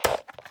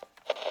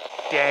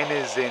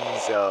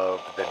denizens of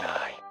the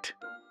night.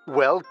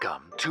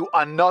 Welcome to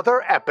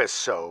another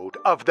episode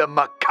of the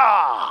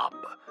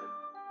macabre,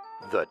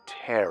 the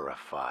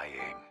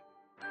terrifying.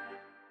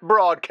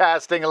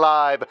 Broadcasting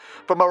live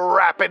from a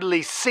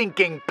rapidly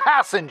sinking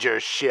passenger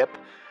ship,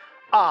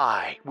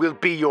 I will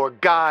be your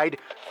guide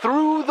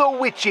through the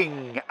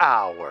witching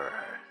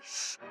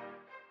hours.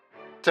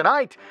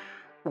 Tonight,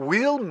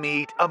 we'll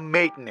meet a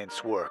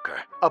maintenance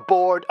worker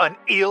aboard an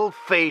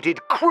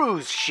ill-fated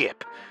cruise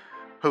ship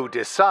who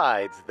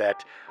decides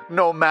that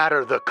no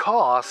matter the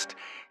cost,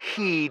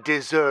 he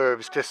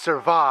deserves to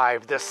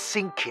survive the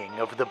sinking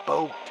of the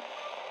boat.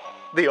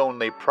 The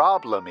only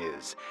problem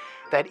is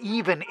that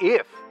even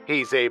if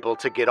he's able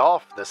to get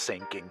off the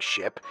sinking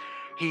ship,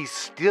 he's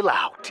still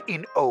out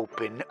in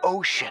open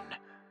ocean,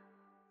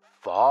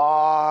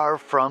 far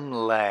from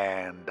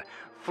land,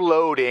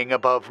 floating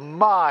above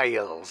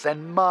miles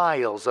and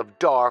miles of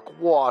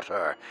dark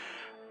water,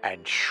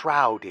 and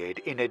shrouded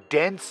in a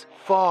dense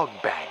fog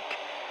bank,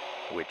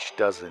 which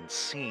doesn't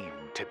seem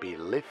to be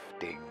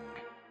lifting.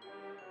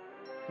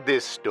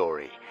 This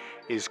story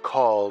is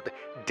called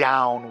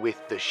Down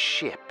with the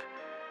Ship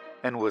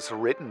and was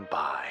written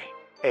by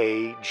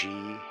A.G.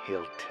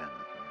 Hilton.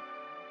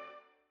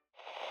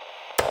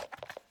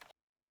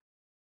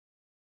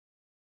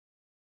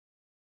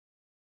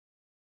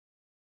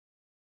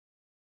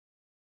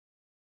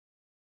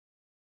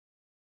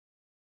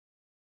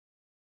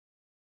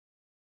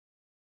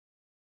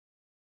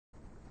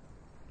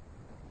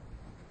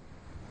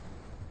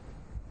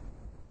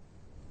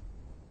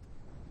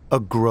 A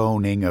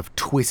groaning of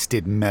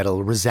twisted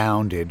metal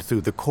resounded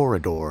through the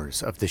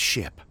corridors of the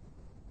ship.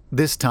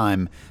 This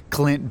time,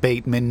 Clint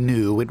Bateman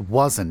knew it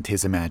wasn't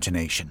his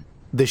imagination.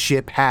 The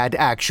ship had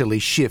actually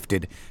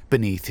shifted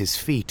beneath his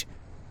feet.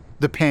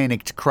 The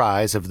panicked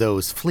cries of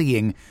those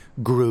fleeing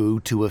grew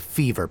to a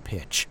fever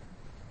pitch.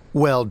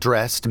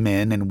 Well-dressed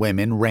men and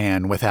women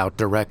ran without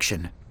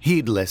direction,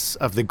 heedless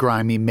of the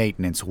grimy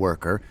maintenance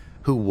worker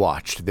who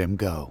watched them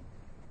go.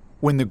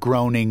 When the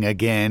groaning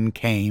again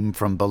came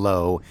from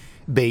below,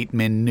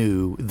 Bateman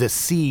knew the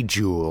Sea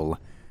Jewel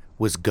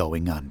was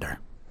going under.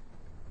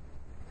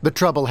 The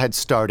trouble had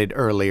started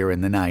earlier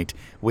in the night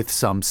with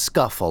some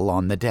scuffle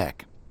on the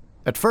deck.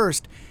 At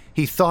first,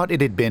 he thought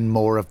it had been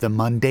more of the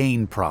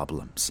mundane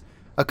problems,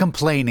 a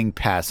complaining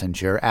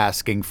passenger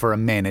asking for a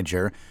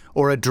manager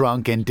or a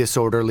drunk and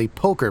disorderly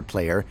poker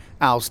player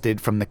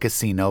ousted from the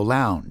casino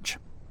lounge.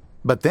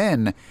 But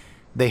then,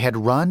 they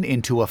had run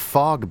into a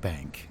fog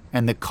bank,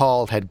 and the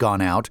call had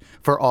gone out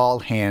for all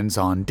hands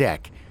on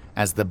deck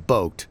as the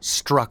boat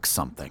struck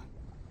something.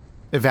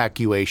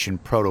 Evacuation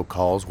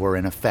protocols were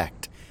in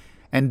effect,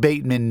 and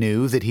Bateman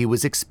knew that he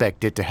was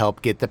expected to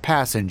help get the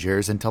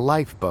passengers into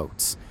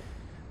lifeboats.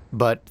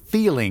 But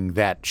feeling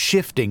that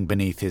shifting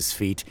beneath his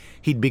feet,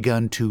 he'd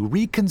begun to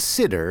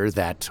reconsider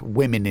that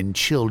women and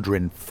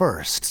children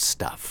first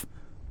stuff.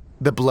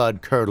 The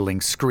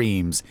blood-curdling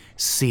screams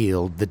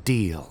sealed the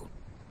deal.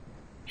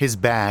 His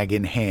bag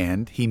in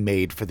hand, he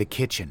made for the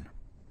kitchen.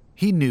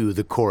 He knew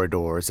the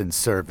corridors and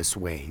service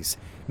ways,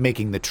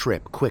 making the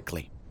trip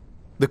quickly.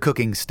 The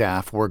cooking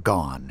staff were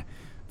gone,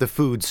 the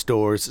food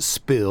stores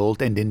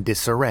spilled and in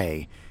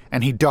disarray,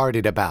 and he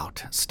darted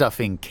about,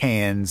 stuffing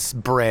cans,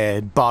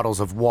 bread,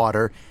 bottles of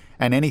water,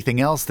 and anything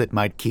else that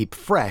might keep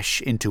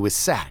fresh into his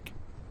sack.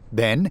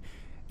 Then,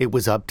 it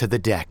was up to the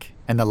deck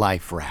and the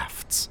life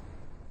rafts.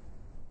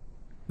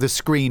 The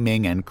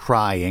screaming and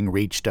crying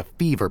reached a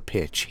fever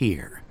pitch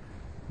here.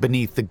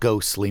 Beneath the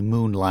ghostly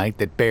moonlight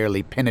that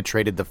barely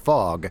penetrated the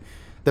fog,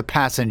 the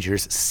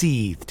passengers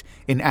seethed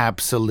in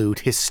absolute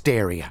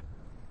hysteria.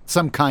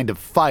 Some kind of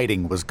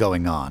fighting was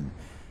going on.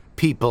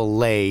 People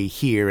lay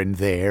here and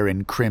there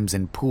in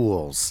crimson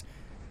pools.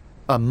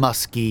 A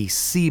musky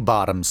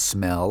sea-bottom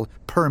smell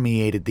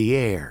permeated the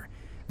air,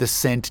 the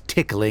scent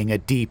tickling a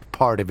deep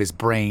part of his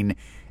brain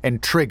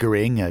and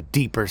triggering a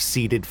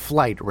deeper-seated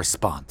flight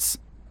response.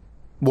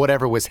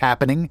 Whatever was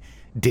happening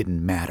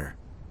didn't matter.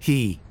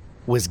 He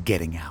was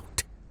getting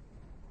out.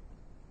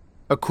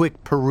 A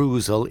quick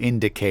perusal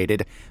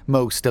indicated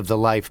most of the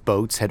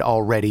lifeboats had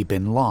already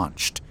been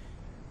launched.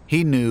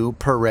 He knew,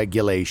 per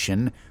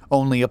regulation,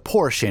 only a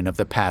portion of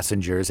the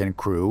passengers and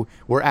crew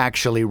were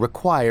actually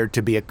required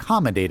to be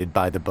accommodated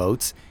by the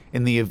boats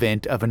in the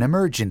event of an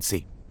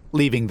emergency,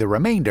 leaving the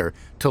remainder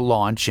to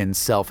launch in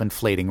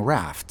self-inflating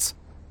rafts.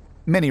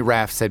 Many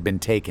rafts had been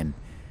taken.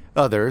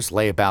 Others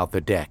lay about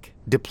the deck,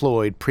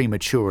 deployed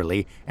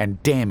prematurely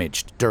and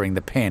damaged during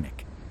the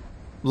panic.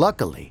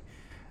 Luckily,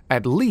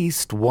 at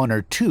least one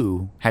or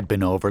two had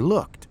been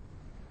overlooked.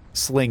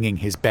 Slinging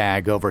his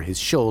bag over his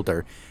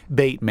shoulder,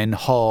 Bateman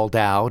hauled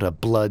out a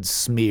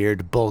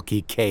blood-smeared,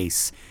 bulky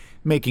case,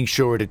 making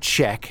sure to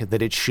check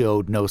that it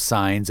showed no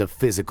signs of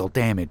physical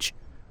damage.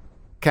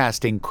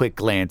 Casting quick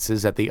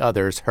glances at the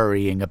others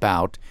hurrying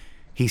about,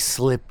 he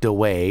slipped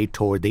away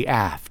toward the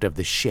aft of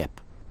the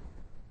ship.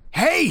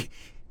 "Hey!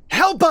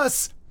 Help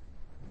us!"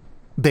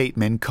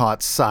 Bateman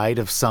caught sight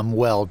of some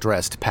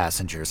well-dressed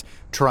passengers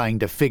trying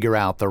to figure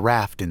out the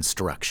raft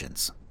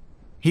instructions.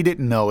 He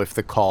didn't know if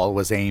the call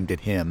was aimed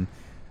at him.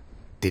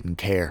 didn't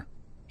care.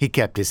 He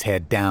kept his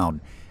head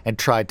down and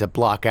tried to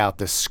block out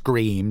the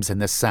screams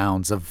and the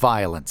sounds of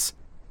violence.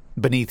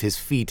 Beneath his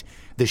feet,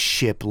 the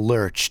ship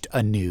lurched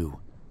anew.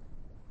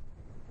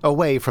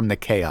 Away from the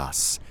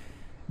chaos,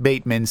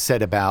 Bateman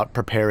set about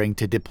preparing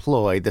to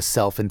deploy the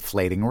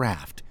self-inflating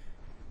raft.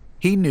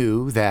 He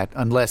knew that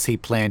unless he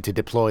planned to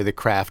deploy the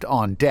craft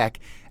on deck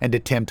and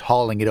attempt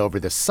hauling it over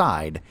the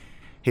side,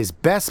 his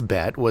best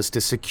bet was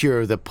to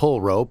secure the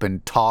pull rope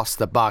and toss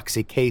the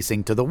boxy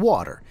casing to the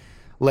water,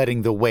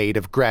 letting the weight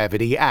of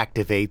gravity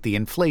activate the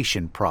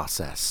inflation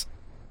process.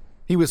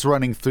 He was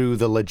running through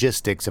the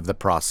logistics of the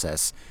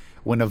process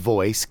when a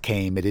voice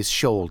came at his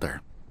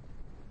shoulder.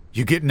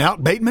 "You getting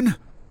out, Bateman?"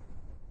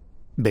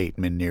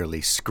 Bateman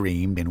nearly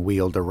screamed and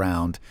wheeled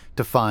around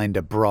to find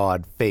a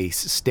broad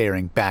face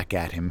staring back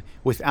at him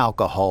with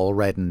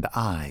alcohol-reddened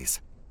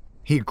eyes.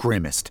 He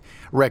grimaced,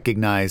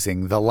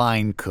 recognizing the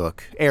line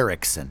cook,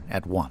 Erickson,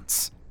 at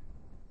once.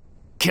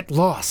 "Get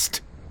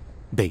lost,"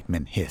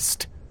 Bateman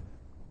hissed.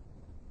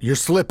 "You're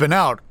slipping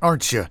out,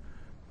 aren't you?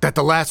 That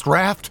the last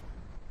raft?"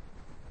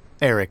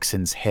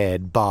 Erickson's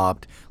head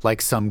bobbed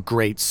like some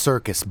great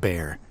circus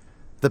bear.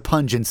 The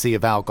pungency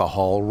of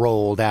alcohol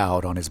rolled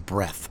out on his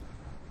breath.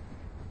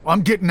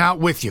 "I'm getting out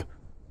with you."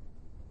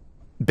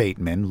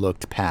 Bateman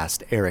looked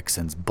past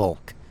Erickson's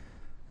bulk.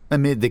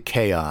 Amid the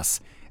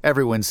chaos,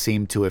 everyone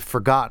seemed to have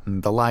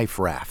forgotten the life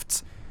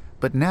rafts,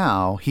 but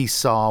now he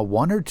saw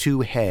one or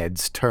two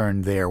heads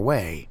turn their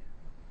way.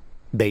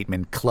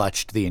 Bateman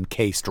clutched the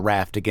encased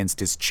raft against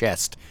his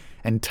chest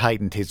and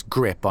tightened his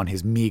grip on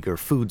his meager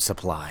food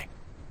supply.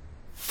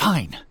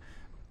 "Fine.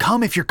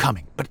 Come if you're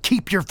coming, but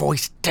keep your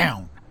voice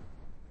down."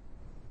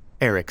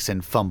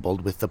 Erickson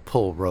fumbled with the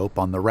pull rope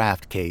on the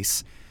raft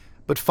case,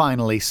 but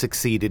finally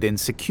succeeded in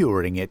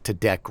securing it to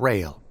deck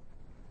rail.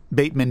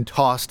 Bateman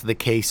tossed the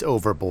case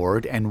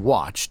overboard and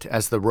watched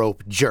as the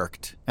rope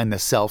jerked and the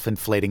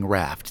self-inflating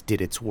raft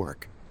did its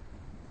work.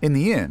 In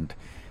the end,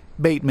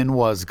 Bateman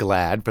was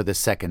glad for the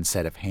second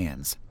set of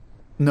hands.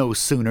 No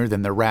sooner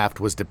than the raft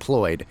was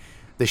deployed,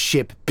 the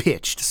ship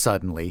pitched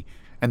suddenly,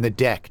 and the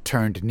deck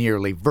turned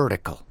nearly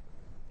vertical.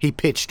 He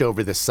pitched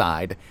over the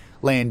side,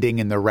 landing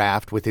in the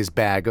raft with his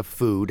bag of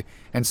food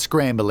and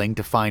scrambling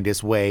to find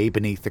his way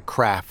beneath the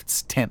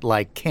craft's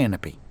tent-like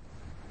canopy.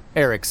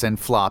 Erickson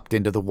flopped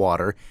into the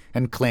water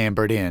and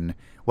clambered in,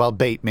 while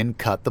Bateman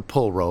cut the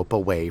pull rope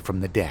away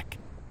from the deck.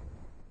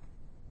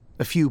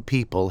 A few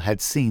people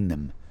had seen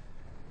them.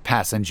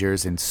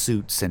 Passengers in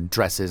suits and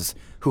dresses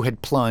who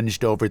had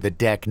plunged over the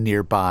deck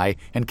nearby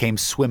and came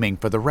swimming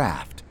for the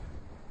raft.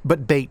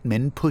 But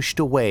Bateman pushed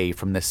away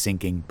from the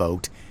sinking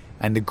boat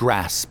and the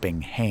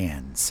grasping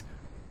hands.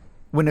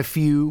 When a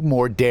few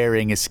more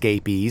daring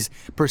escapees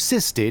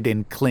persisted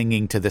in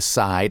clinging to the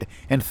side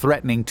and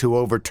threatening to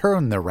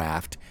overturn the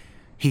raft,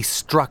 he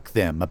struck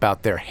them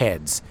about their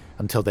heads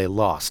until they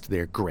lost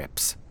their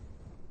grips.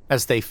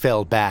 As they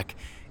fell back,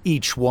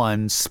 each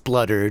one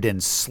spluttered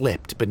and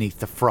slipped beneath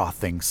the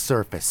frothing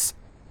surface.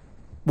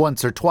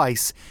 Once or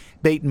twice,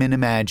 Bateman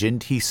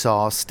imagined he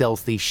saw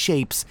stealthy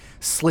shapes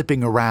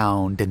slipping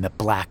around in the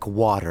black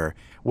water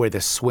where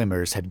the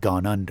swimmers had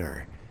gone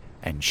under,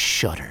 and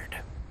shuddered.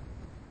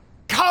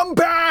 "Come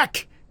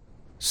back!"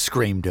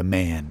 screamed a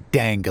man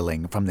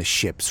dangling from the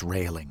ship's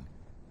railing.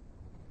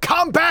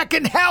 "Come back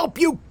and help,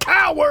 you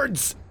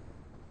cowards!"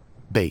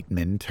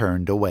 Bateman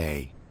turned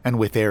away, and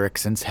with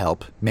Erickson's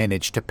help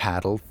managed to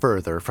paddle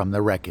further from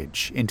the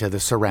wreckage into the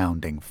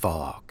surrounding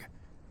fog.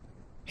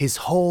 His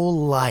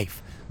whole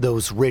life,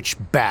 those rich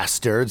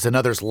bastards and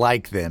others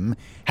like them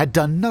had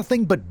done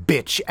nothing but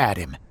bitch at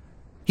him.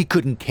 He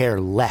couldn't care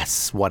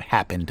less what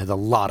happened to the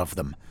lot of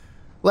them.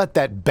 Let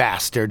that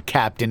bastard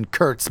Captain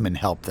Kurtzman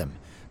help them.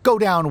 Go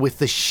down with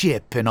the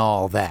ship and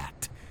all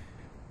that.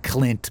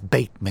 Clint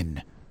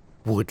Bateman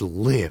would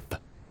live.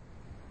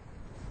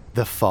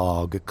 The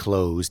fog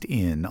closed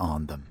in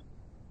on them.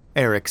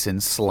 Erickson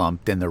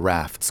slumped in the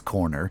raft's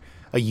corner,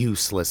 a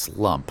useless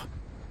lump.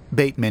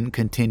 Bateman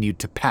continued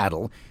to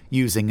paddle,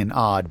 using an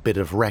odd bit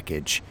of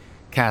wreckage,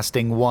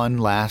 casting one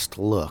last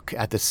look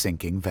at the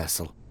sinking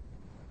vessel.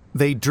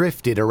 They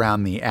drifted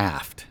around the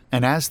aft,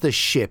 and as the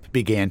ship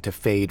began to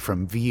fade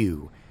from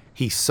view,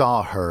 he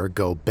saw her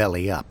go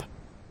belly up.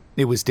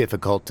 It was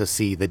difficult to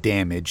see the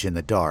damage in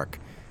the dark,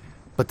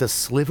 but the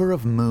sliver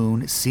of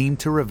moon seemed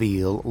to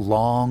reveal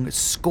long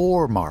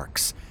score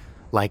marks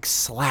like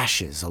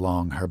slashes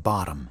along her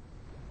bottom.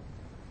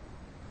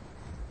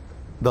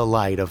 The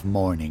light of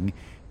morning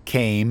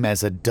came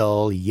as a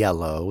dull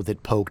yellow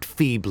that poked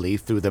feebly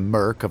through the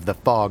murk of the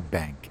fog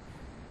bank.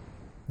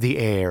 The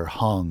air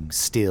hung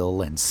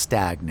still and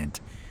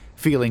stagnant,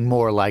 feeling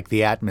more like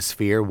the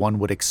atmosphere one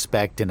would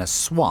expect in a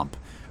swamp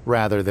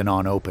rather than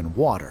on open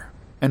water,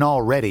 and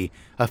already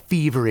a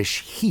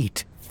feverish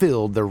heat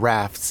filled the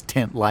raft's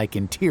tent-like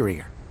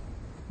interior.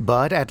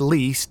 But at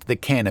least the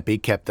canopy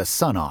kept the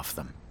sun off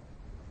them.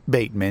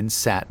 Bateman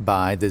sat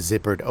by the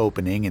zippered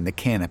opening in the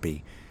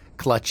canopy,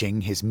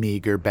 clutching his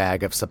meager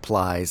bag of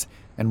supplies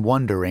and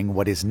wondering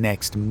what his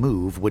next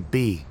move would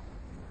be.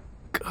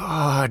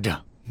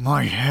 "God,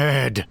 my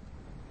head."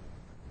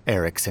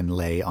 Erickson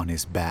lay on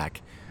his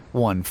back,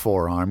 one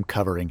forearm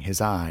covering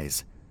his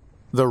eyes.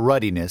 The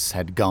ruddiness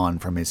had gone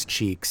from his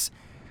cheeks,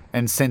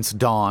 and since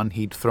dawn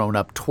he'd thrown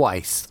up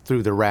twice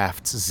through the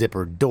raft's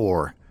zippered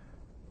door.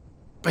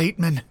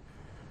 Bateman,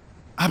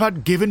 how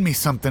about giving me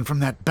something from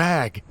that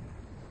bag?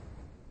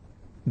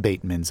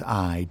 Bateman's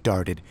eye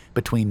darted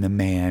between the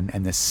man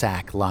and the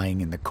sack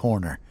lying in the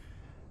corner.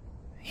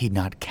 He'd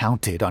not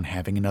counted on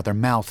having another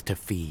mouth to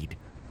feed.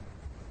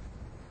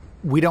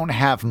 We don't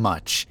have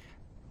much.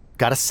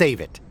 Gotta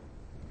save it.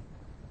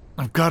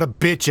 I've got a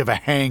bitch of a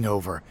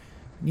hangover.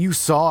 You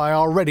saw I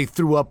already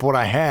threw up what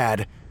I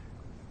had.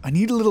 I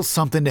need a little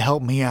something to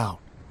help me out.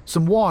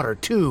 Some water,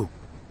 too.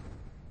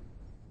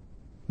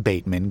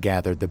 Bateman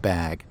gathered the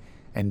bag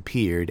and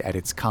peered at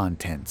its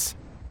contents.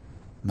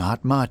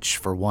 Not much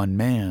for one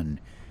man,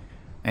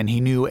 and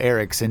he knew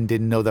Erickson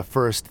didn't know the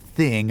first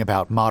thing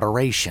about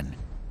moderation.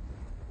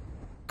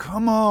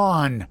 Come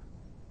on,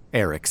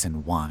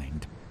 Erickson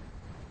whined.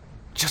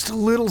 Just a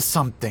little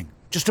something,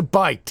 just a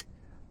bite.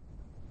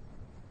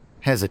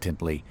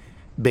 Hesitantly,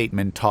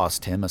 Bateman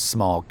tossed him a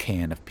small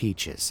can of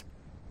peaches.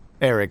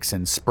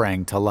 Erickson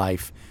sprang to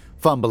life,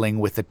 fumbling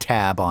with the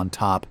tab on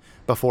top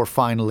before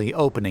finally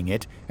opening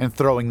it and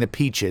throwing the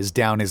peaches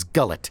down his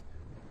gullet.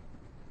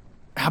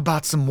 How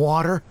about some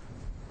water?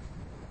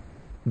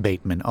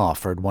 Bateman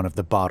offered one of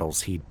the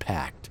bottles he'd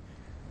packed.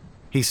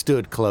 He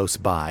stood close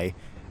by,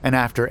 and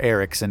after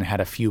Erickson had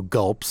a few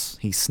gulps,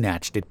 he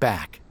snatched it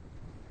back.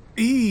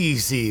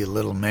 Easy,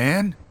 little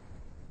man,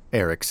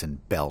 Erickson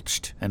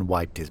belched and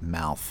wiped his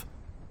mouth.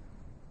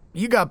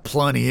 You got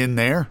plenty in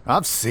there,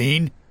 I've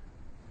seen.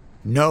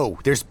 No,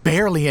 there's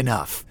barely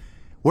enough.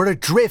 We're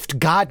adrift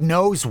God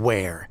knows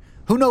where.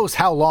 Who knows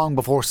how long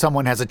before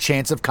someone has a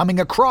chance of coming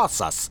across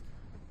us?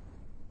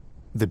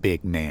 The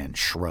big man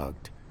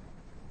shrugged.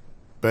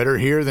 Better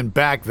here than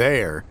back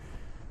there.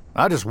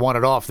 I just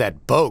wanted off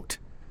that boat.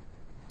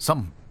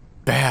 Something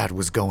bad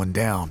was going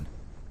down.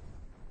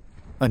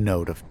 A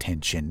note of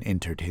tension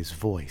entered his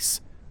voice.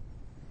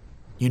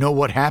 You know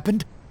what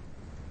happened?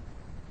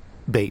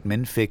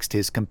 Bateman fixed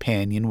his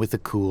companion with a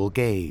cool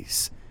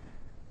gaze.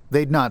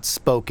 They'd not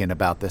spoken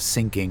about the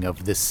sinking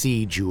of the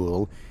Sea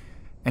Jewel,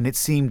 and it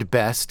seemed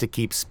best to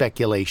keep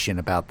speculation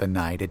about the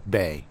night at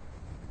bay.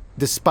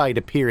 Despite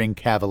appearing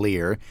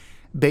cavalier,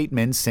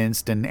 Bateman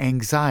sensed an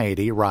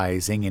anxiety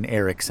rising in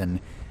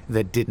Erickson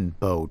that didn't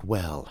bode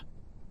well.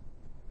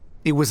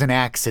 It was an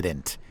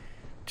accident.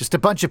 Just a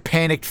bunch of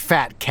panicked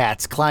fat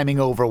cats climbing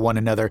over one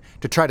another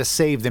to try to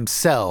save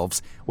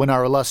themselves when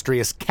our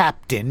illustrious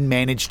captain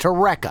managed to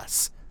wreck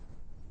us.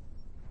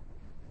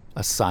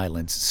 A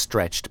silence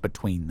stretched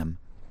between them.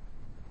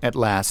 At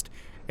last,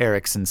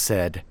 Erickson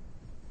said,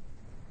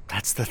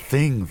 That's the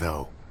thing,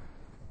 though.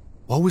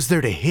 What was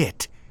there to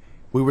hit?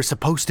 We were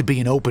supposed to be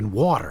in open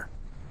water.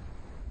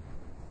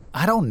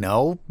 I don't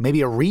know,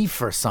 maybe a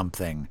reef or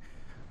something.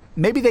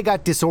 Maybe they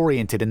got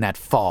disoriented in that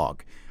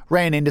fog,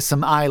 ran into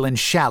some island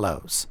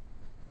shallows.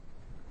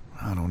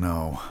 I don't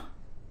know.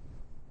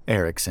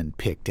 Erickson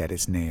picked at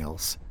his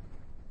nails.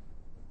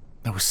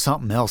 There was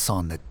something else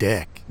on the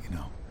deck,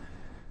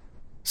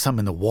 Some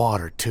in the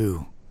water,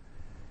 too.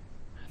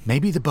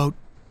 Maybe the boat...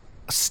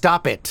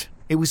 Stop it.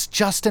 It was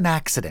just an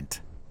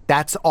accident.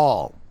 That's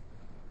all.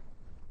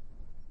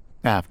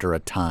 After a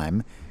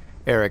time,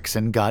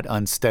 Erickson got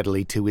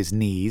unsteadily to his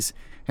knees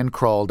and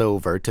crawled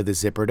over to the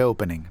zippered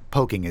opening,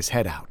 poking his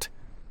head out.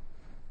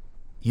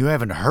 You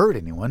haven't hurt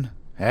anyone,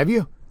 have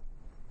you?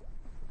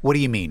 What do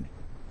you mean?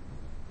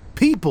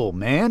 People,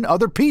 man.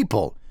 Other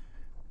people.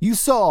 You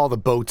saw all the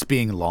boats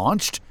being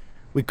launched.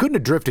 We couldn't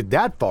have drifted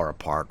that far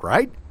apart,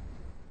 right?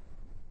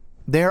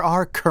 There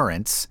are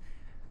currents.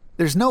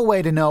 There's no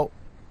way to know...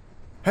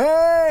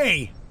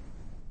 Hey!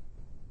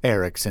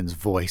 Erickson's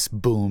voice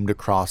boomed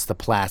across the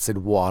placid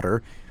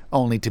water,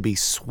 only to be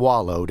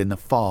swallowed in the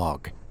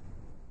fog.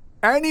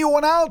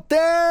 Anyone out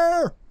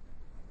there?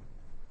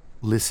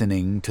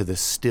 Listening to the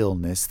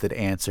stillness that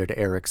answered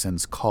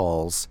Erickson's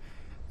calls,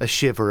 a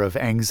shiver of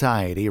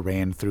anxiety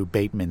ran through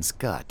Bateman's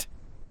gut.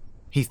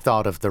 He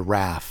thought of the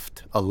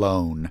raft,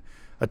 alone,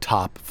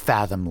 atop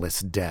fathomless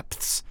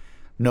depths,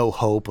 no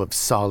hope of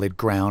solid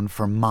ground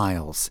for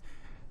miles,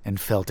 and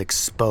felt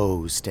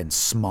exposed and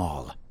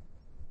small.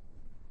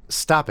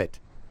 Stop it,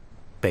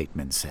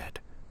 Bateman said.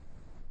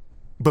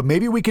 But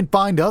maybe we can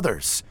find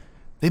others.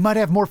 They might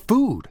have more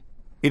food.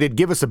 It'd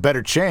give us a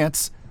better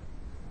chance.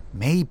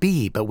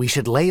 Maybe, but we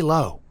should lay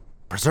low.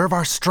 Preserve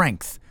our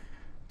strength.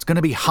 It's going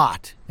to be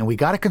hot, and we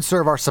got to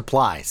conserve our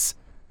supplies.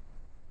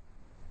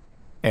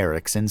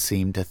 Erickson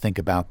seemed to think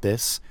about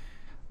this,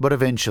 but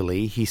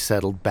eventually he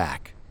settled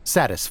back,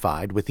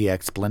 satisfied with the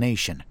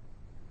explanation.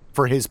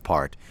 For his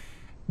part,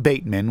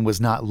 Bateman was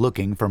not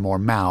looking for more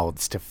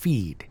mouths to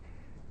feed.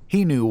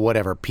 He knew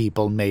whatever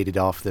people made it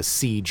off the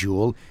Sea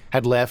Jewel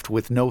had left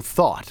with no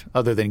thought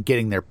other than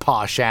getting their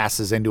posh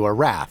asses into a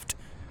raft.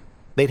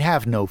 They'd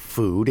have no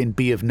food and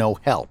be of no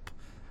help.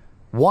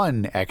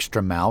 One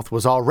extra mouth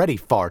was already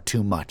far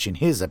too much in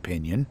his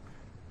opinion.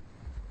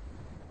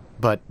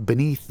 But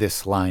beneath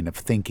this line of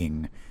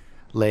thinking,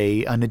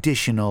 lay an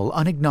additional,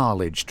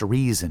 unacknowledged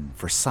reason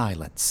for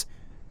silence.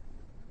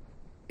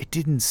 It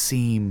didn't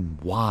seem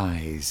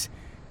wise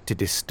to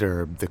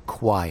disturb the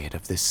quiet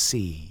of the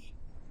sea.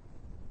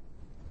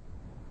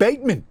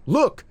 Bateman,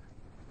 look!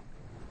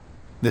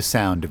 The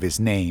sound of his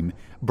name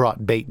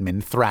brought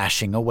Bateman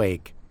thrashing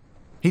awake.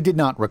 He did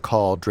not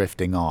recall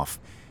drifting off,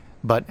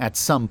 but at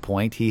some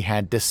point he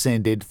had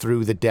descended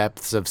through the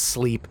depths of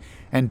sleep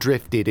and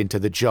drifted into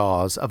the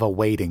jaws of a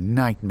waiting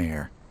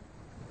nightmare.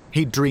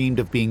 He dreamed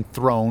of being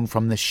thrown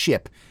from the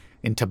ship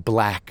into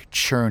black,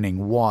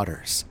 churning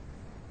waters.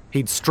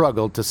 He'd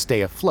struggled to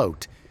stay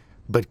afloat,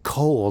 but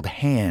cold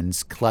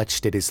hands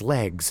clutched at his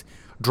legs,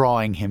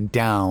 drawing him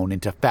down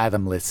into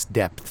fathomless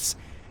depths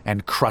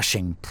and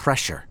crushing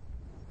pressure.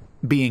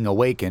 Being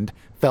awakened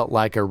felt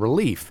like a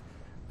relief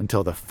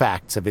until the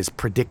facts of his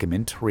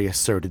predicament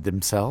reasserted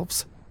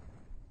themselves.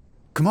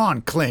 Come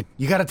on, Clint,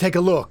 you gotta take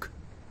a look.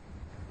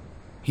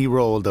 He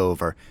rolled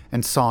over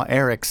and saw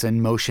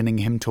Erickson motioning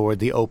him toward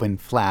the open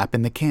flap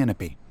in the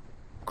canopy.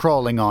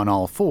 Crawling on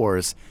all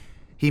fours,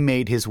 he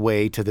made his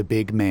way to the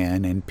big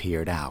man and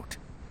peered out.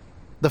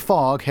 The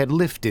fog had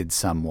lifted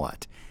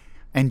somewhat,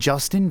 and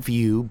just in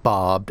view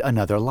bobbed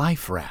another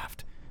life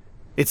raft.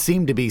 It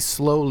seemed to be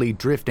slowly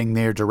drifting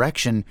their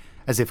direction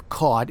as if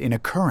caught in a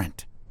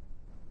current.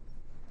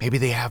 Maybe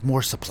they have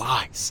more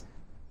supplies,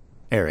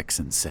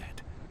 Erickson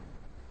said.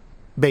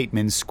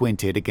 Bateman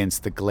squinted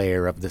against the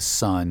glare of the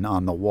sun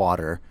on the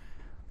water.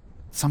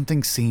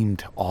 Something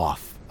seemed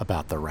off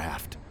about the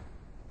raft.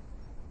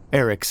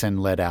 Erickson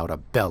let out a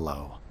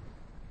bellow.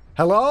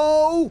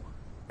 Hello?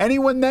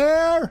 Anyone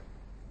there?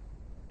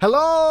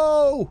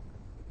 Hello?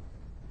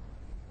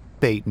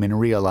 Bateman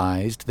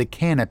realized the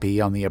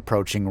canopy on the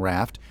approaching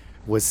raft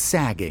was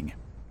sagging.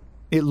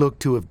 It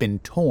looked to have been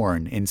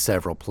torn in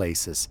several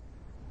places.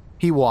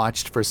 He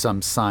watched for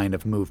some sign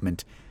of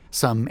movement,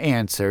 some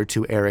answer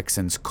to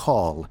Erickson's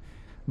call,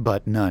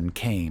 but none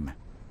came.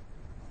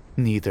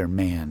 Neither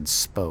man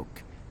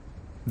spoke.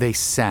 They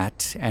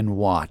sat and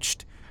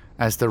watched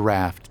as the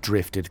raft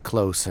drifted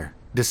closer,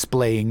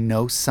 displaying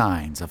no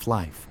signs of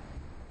life.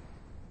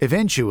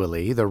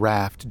 Eventually, the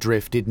raft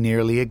drifted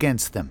nearly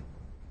against them.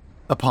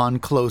 Upon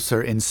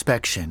closer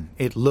inspection,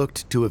 it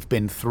looked to have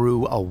been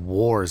through a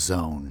war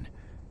zone.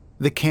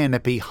 The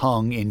canopy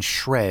hung in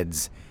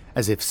shreds,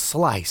 as if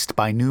sliced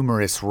by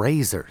numerous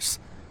razors.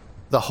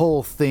 The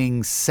whole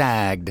thing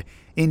sagged,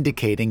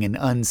 indicating an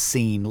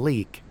unseen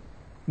leak.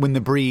 When the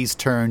breeze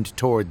turned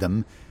toward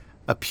them,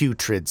 a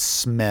putrid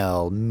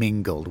smell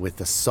mingled with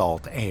the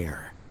salt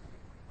air.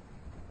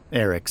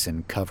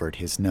 Erickson covered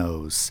his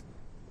nose.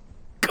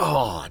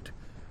 God!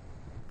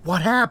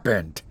 What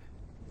happened?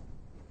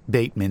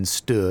 Bateman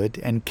stood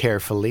and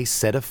carefully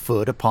set a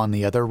foot upon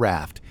the other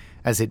raft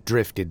as it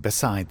drifted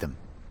beside them.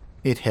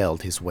 It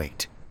held his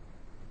weight.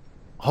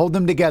 Hold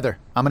them together.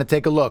 I'm going to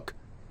take a look.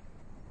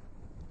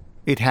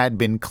 It had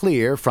been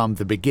clear from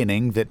the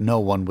beginning that no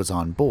one was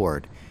on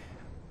board,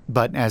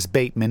 but as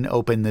Bateman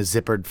opened the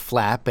zippered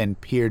flap and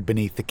peered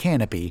beneath the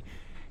canopy,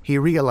 he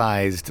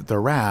realized the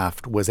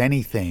raft was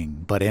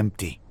anything but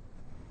empty.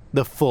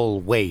 The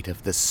full weight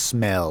of the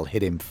smell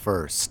hit him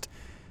first.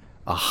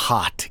 A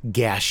hot,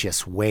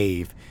 gaseous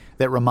wave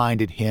that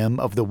reminded him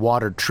of the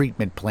water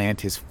treatment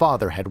plant his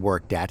father had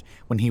worked at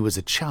when he was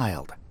a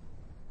child.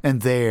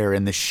 And there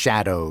in the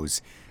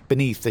shadows,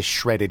 beneath the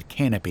shredded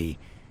canopy,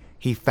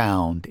 he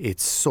found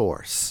its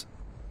source.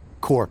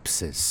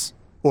 Corpses,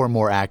 or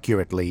more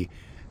accurately,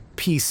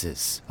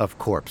 pieces of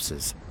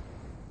corpses.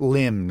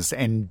 Limbs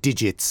and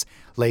digits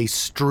lay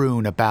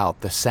strewn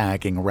about the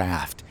sagging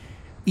raft,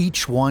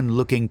 each one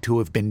looking to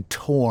have been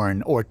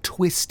torn or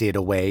twisted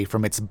away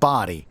from its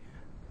body.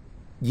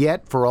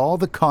 Yet, for all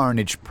the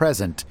carnage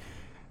present,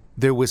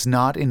 there was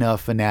not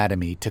enough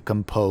anatomy to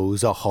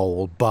compose a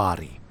whole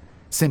body.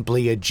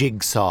 Simply a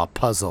jigsaw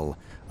puzzle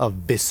of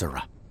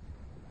viscera.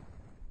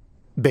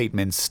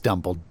 Bateman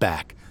stumbled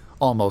back,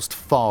 almost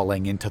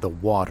falling into the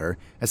water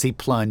as he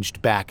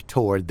plunged back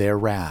toward their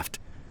raft.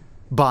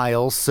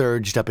 Bile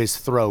surged up his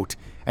throat,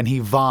 and he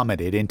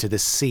vomited into the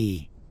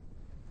sea.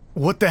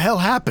 What the hell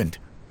happened?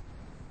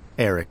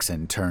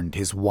 Erickson turned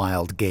his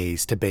wild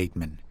gaze to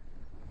Bateman.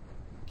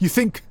 You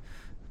think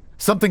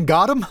something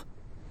got him?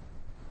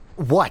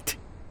 What?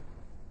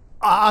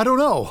 I don't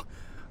know.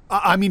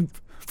 I mean,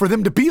 for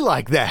them to be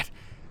like that.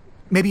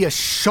 Maybe a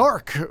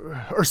shark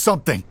or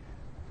something.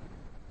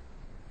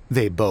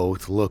 They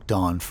both looked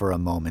on for a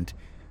moment,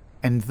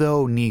 and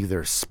though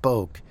neither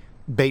spoke,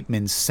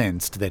 Bateman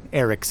sensed that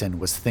Erickson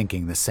was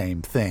thinking the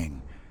same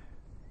thing.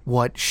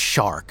 What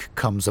shark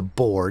comes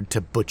aboard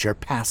to butcher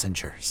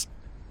passengers?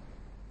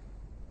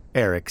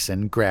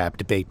 Erickson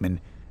grabbed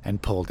Bateman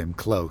and pulled him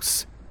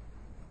close.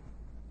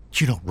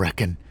 You don't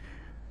reckon?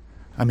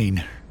 I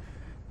mean,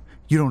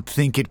 you don't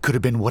think it could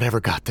have been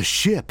whatever got the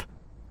ship?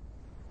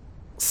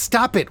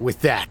 Stop it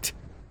with that!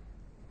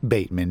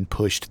 Bateman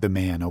pushed the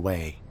man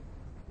away.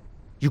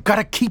 You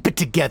gotta keep it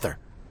together.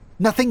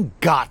 Nothing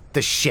got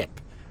the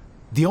ship.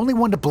 The only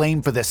one to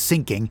blame for the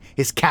sinking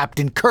is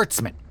Captain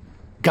Kurtzman.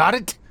 Got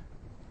it?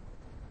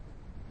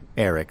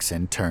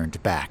 Erickson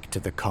turned back to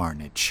the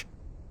carnage.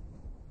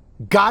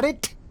 "Got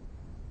it?"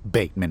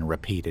 Bateman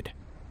repeated.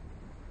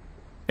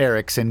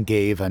 Erickson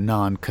gave a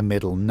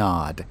non-committal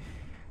nod,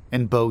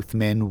 and both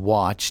men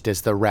watched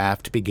as the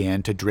raft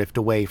began to drift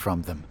away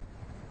from them.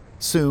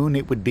 Soon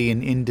it would be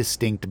an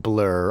indistinct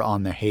blur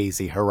on the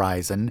hazy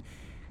horizon,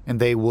 and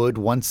they would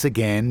once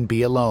again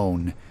be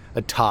alone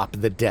atop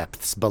the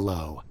depths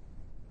below.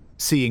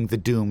 Seeing the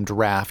doomed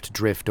raft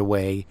drift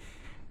away,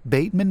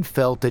 Bateman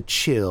felt a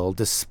chill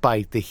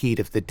despite the heat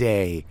of the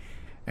day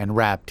and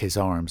wrapped his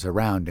arms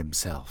around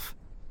himself.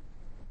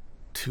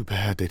 "Too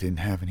bad they didn't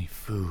have any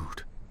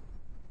food,"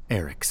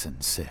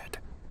 Erickson said.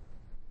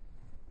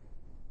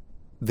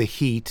 The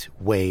heat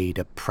weighed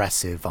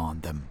oppressive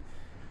on them.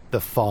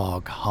 The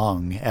fog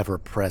hung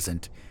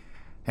ever-present,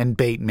 and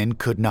Bateman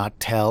could not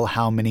tell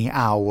how many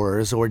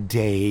hours or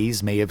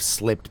days may have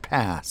slipped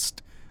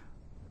past.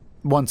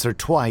 Once or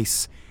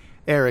twice,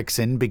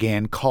 Erickson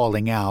began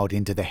calling out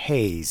into the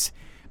haze,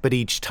 but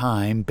each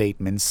time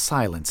Bateman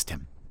silenced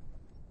him.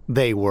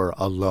 They were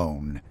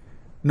alone.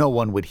 No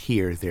one would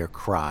hear their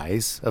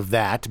cries. Of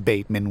that,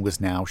 Bateman was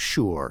now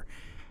sure.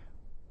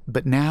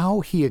 But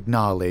now he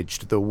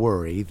acknowledged the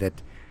worry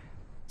that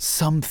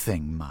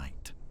something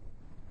might.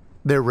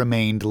 There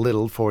remained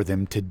little for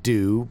them to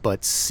do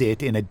but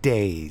sit in a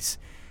daze,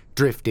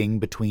 drifting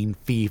between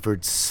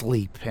fevered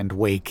sleep and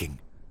waking.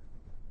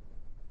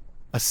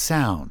 A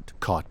sound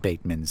caught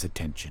Bateman's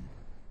attention.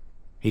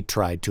 He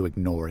tried to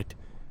ignore it.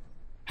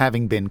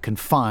 Having been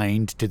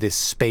confined to this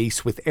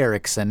space with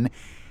Erickson,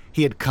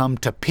 he had come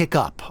to pick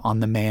up on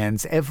the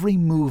man's every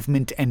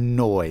movement and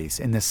noise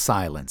in the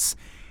silence,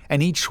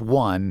 and each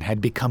one had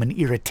become an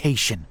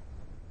irritation.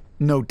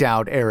 No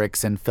doubt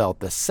Erickson felt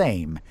the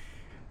same,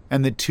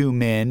 and the two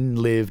men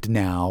lived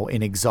now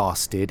in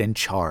exhausted and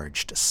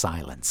charged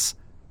silence.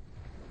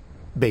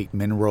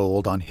 Bateman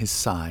rolled on his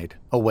side,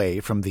 away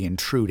from the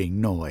intruding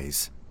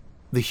noise.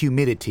 The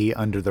humidity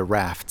under the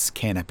raft's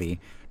canopy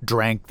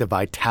drank the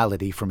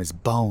vitality from his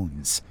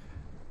bones.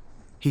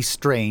 He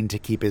strained to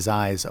keep his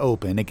eyes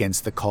open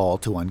against the call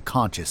to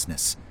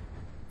unconsciousness,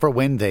 for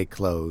when they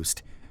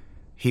closed,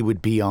 he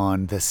would be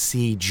on the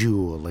Sea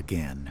Jewel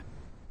again,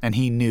 and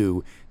he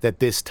knew that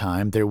this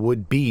time there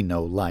would be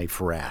no life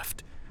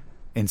raft.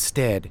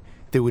 Instead,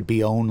 there would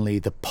be only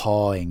the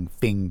pawing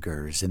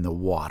fingers in the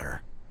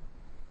water.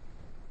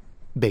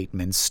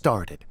 Bateman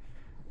started.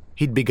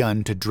 He'd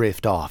begun to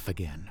drift off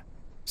again.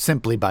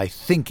 Simply by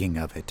thinking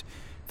of it,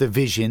 the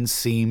vision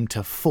seemed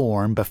to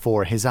form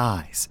before his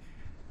eyes.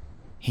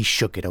 He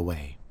shook it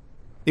away.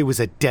 It was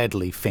a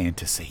deadly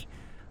fantasy,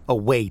 a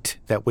weight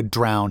that would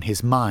drown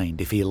his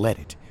mind if he let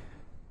it.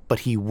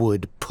 But he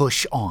would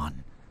push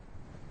on.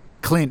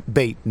 Clint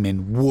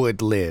Bateman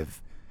would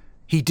live.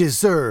 He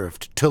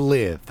deserved to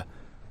live.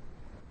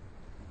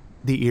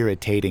 The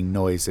irritating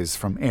noises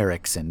from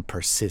Erickson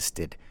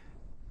persisted.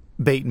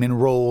 Bateman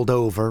rolled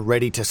over,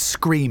 ready to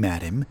scream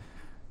at him,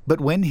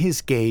 but when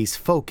his gaze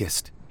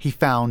focused, he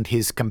found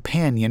his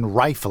companion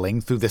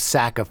rifling through the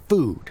sack of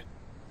food.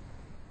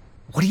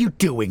 "What are you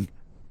doing?"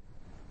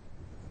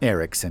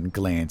 Erickson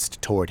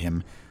glanced toward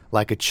him,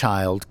 like a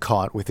child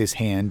caught with his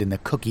hand in the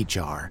cookie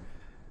jar.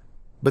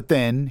 But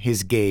then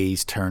his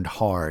gaze turned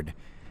hard,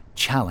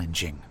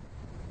 challenging.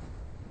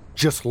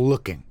 "Just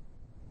looking.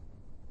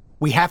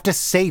 We have to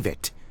save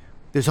it.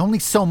 There's only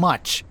so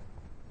much."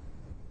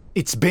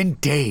 "It's been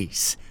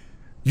days.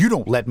 You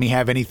don't let me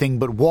have anything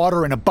but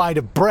water and a bite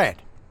of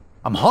bread.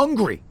 I'm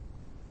hungry."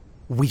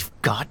 "We've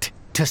got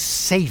to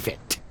save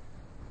it."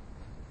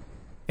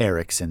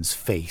 Erickson's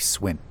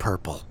face went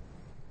purple.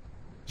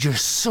 "You're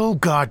so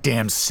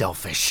goddamn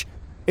selfish.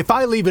 If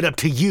I leave it up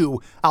to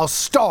you, I'll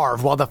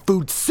starve while the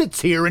food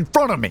sits here in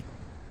front of me.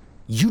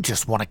 You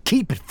just want to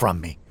keep it from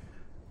me.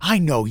 I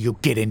know you'll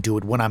get into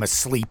it when I'm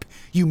asleep,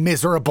 you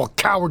miserable,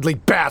 cowardly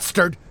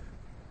bastard."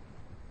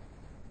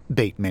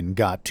 Bateman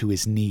got to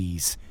his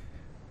knees.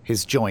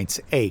 His joints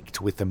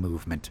ached with the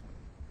movement.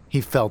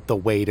 He felt the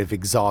weight of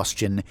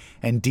exhaustion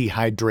and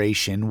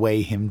dehydration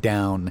weigh him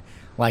down,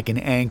 like an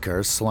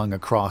anchor slung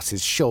across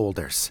his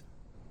shoulders.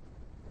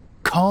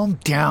 "Calm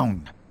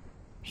down,"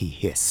 he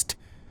hissed.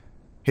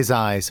 His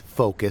eyes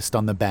focused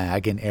on the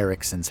bag in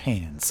Erickson's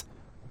hands.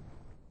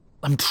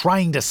 "I'm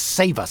trying to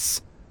save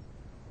us."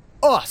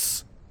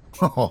 "Us?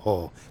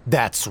 Oh,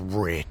 that's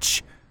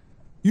rich.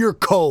 You're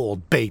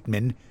cold,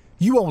 Bateman.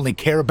 You only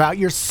care about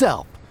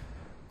yourself.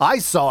 I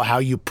saw how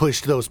you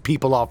pushed those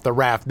people off the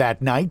raft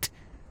that night.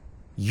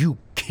 You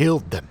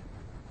killed them."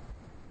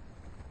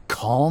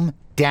 "Calm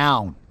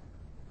down."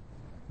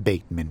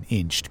 Bateman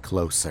inched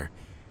closer,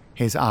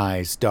 his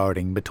eyes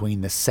darting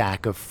between the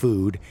sack of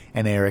food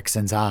and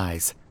Erickson's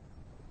eyes.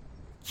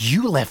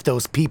 "You left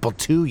those people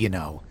too, you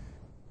know.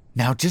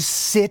 Now just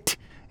sit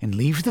and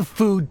leave the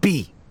food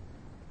be."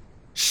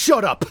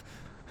 "Shut up!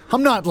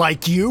 I'm not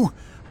like you.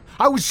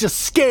 I was just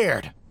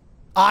scared.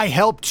 I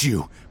helped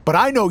you, but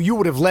I know you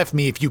would have left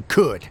me if you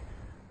could.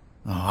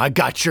 Oh, I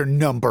got your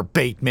number,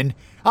 Bateman.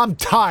 I'm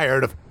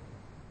tired of—"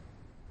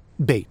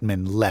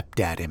 Bateman leapt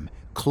at him,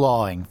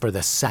 clawing for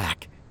the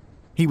sack.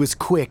 He was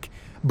quick,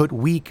 but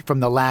weak from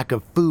the lack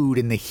of food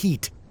and the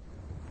heat.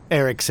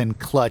 Erickson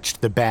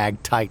clutched the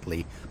bag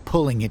tightly,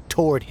 pulling it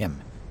toward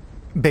him.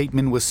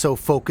 Bateman was so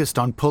focused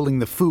on pulling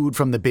the food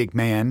from the big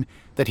man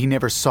that he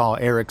never saw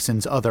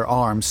Erickson's other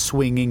arm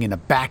swinging in a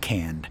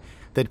backhand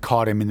that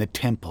caught him in the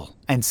temple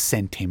and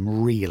sent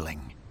him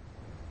reeling.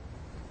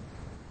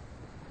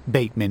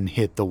 Bateman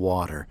hit the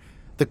water,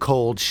 the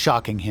cold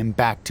shocking him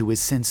back to his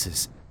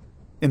senses.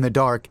 In the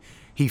dark,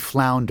 he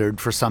floundered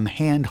for some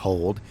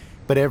handhold,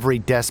 but every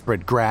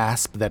desperate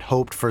grasp that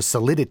hoped for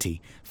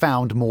solidity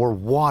found more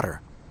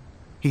water.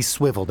 He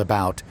swiveled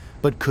about,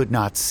 but could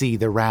not see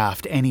the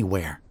raft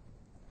anywhere.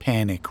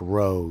 Panic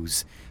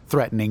rose,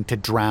 threatening to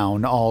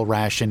drown all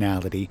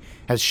rationality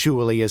as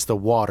surely as the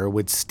water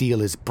would steal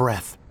his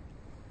breath.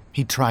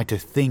 He tried to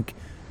think,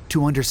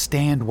 to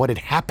understand what had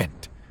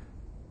happened.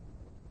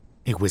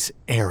 It was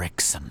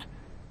Erickson.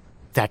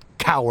 That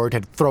coward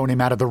had thrown him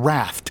out of the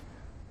raft.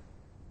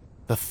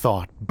 The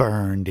thought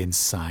burned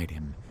inside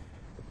him.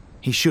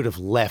 He should have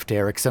left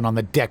Erickson on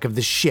the deck of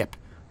the ship.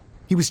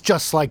 He was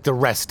just like the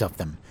rest of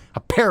them, a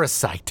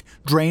parasite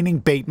draining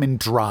Bateman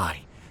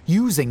dry,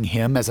 using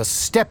him as a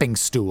stepping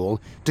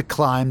stool to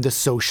climb the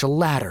social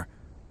ladder.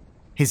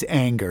 His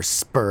anger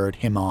spurred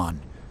him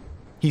on.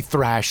 He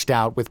thrashed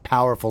out with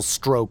powerful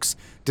strokes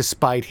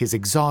despite his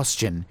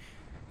exhaustion,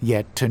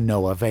 yet to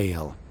no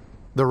avail.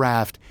 The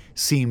raft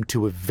seemed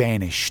to have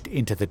vanished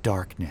into the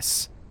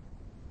darkness.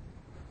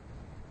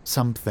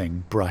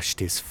 Something brushed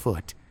his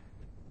foot.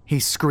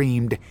 He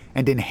screamed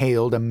and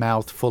inhaled a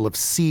mouthful of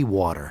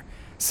seawater,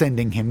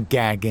 sending him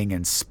gagging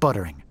and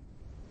sputtering.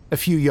 A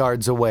few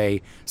yards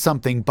away,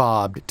 something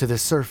bobbed to the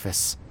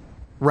surface.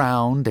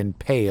 Round and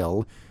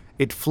pale,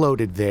 it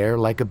floated there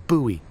like a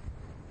buoy.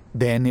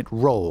 Then it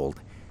rolled,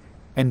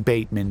 and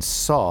Bateman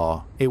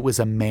saw it was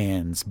a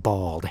man's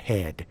bald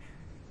head.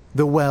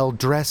 The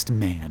well-dressed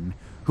man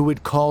who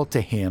had called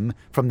to him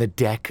from the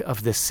deck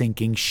of the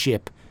sinking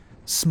ship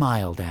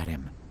smiled at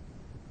him.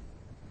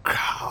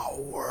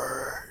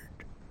 "Coward."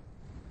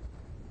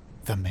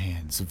 The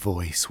man's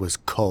voice was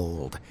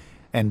cold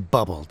and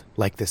bubbled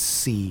like the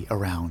sea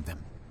around them.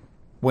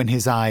 When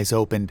his eyes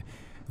opened,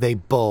 they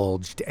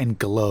bulged and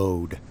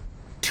glowed,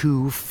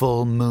 2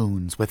 full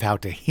moons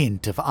without a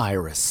hint of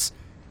iris.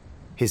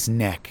 His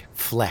neck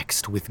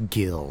flexed with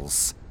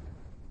gills.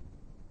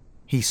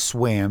 He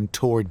swam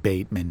toward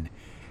Bateman,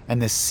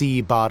 and the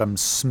sea-bottom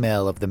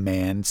smell of the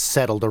man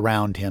settled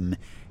around him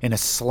in a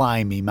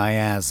slimy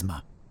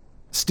miasma.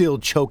 Still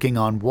choking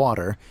on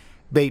water,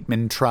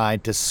 Bateman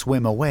tried to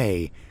swim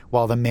away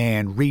while the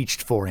man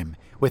reached for him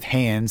with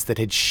hands that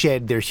had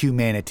shed their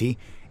humanity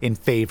in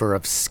favor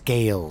of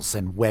scales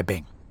and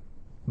webbing.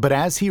 But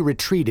as he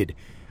retreated,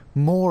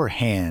 more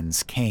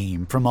hands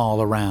came from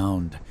all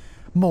around.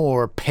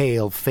 More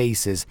pale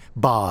faces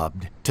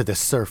bobbed to the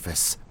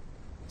surface.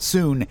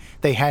 Soon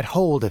they had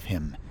hold of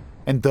him,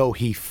 and though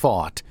he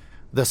fought,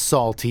 the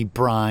salty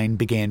brine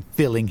began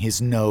filling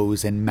his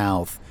nose and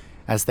mouth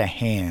as the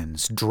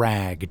hands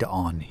dragged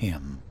on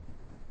him.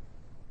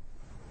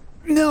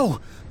 "No!"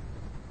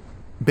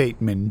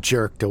 Bateman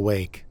jerked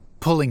awake,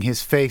 pulling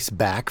his face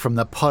back from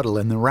the puddle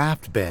in the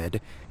raft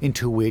bed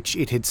into which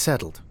it had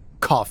settled,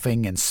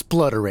 coughing and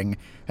spluttering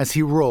as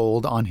he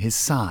rolled on his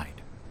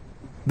side.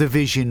 The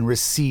vision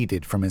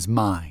receded from his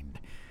mind.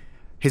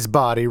 His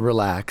body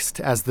relaxed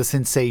as the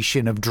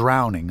sensation of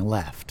drowning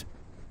left.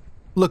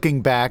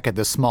 Looking back at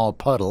the small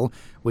puddle,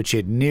 which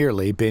had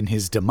nearly been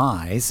his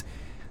demise,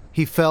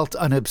 he felt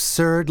an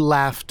absurd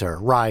laughter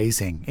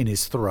rising in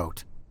his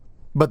throat.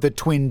 But the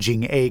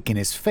twinging ache in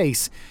his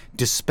face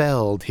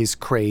dispelled his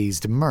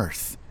crazed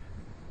mirth.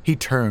 He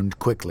turned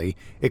quickly,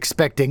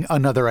 expecting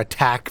another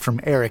attack from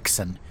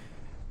Erickson,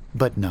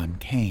 but none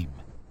came.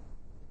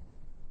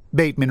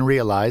 Bateman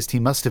realized he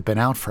must have been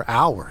out for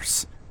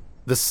hours.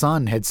 The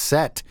sun had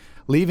set,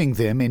 leaving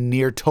them in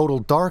near total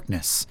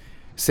darkness,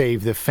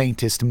 save the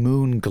faintest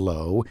moon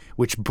glow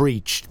which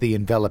breached the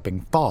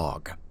enveloping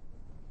fog.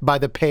 By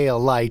the pale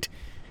light,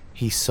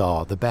 he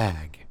saw the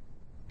bag.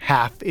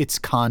 Half its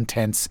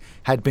contents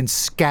had been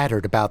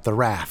scattered about the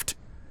raft.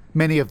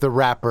 Many of the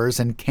wrappers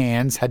and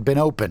cans had been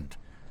opened.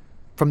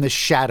 From the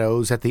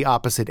shadows at the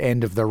opposite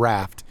end of the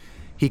raft,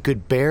 he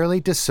could barely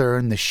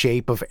discern the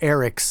shape of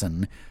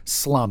Erickson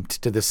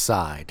slumped to the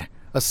side,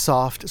 a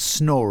soft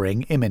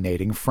snoring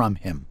emanating from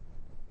him.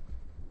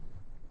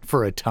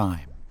 For a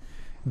time,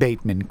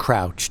 Bateman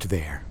crouched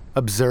there,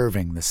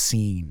 observing the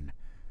scene.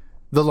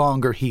 The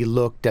longer he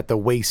looked at the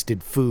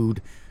wasted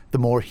food, the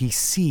more he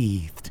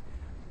seethed.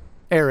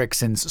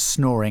 Erickson's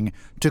snoring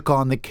took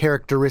on the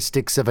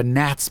characteristics of a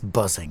gnat's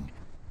buzzing,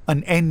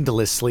 an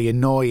endlessly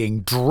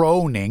annoying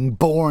droning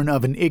born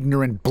of an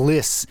ignorant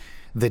bliss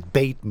that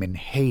Bateman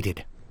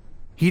hated.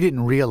 He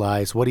didn't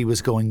realize what he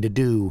was going to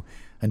do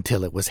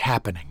until it was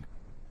happening.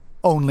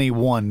 Only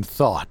one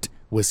thought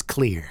was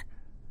clear.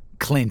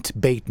 Clint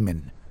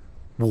Bateman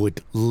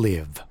would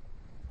live.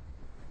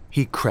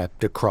 He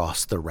crept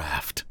across the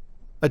raft.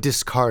 A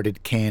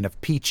discarded can of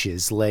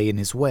peaches lay in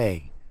his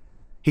way.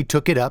 He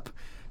took it up,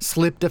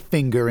 slipped a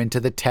finger into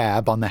the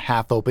tab on the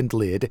half-opened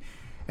lid,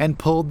 and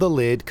pulled the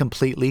lid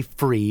completely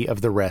free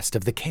of the rest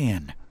of the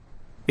can.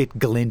 It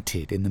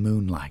glinted in the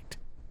moonlight.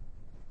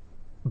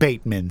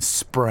 Bateman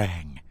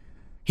sprang.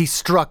 He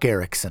struck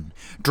Erickson,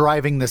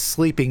 driving the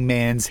sleeping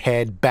man's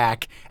head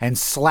back and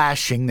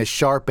slashing the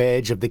sharp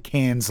edge of the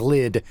can's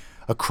lid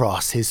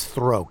across his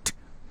throat.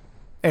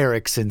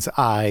 Erickson's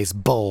eyes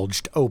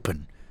bulged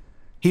open.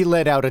 He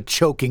let out a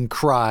choking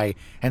cry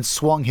and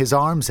swung his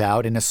arms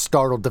out in a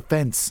startled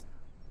defense.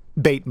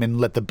 Bateman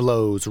let the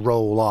blows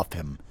roll off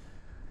him.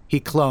 He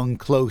clung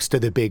close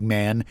to the big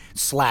man,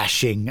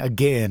 slashing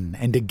again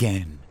and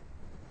again.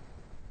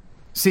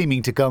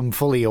 Seeming to come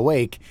fully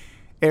awake,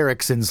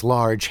 Erickson's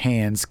large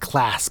hands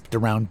clasped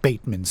around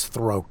Bateman's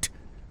throat.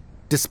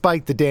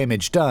 Despite the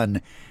damage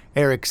done,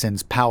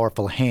 Erickson's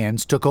powerful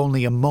hands took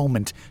only a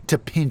moment to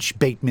pinch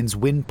Bateman's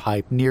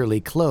windpipe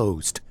nearly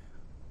closed.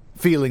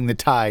 Feeling the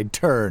tide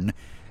turn,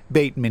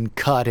 Bateman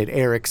cut at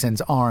Erickson's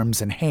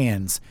arms and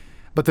hands,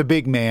 but the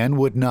big man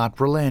would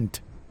not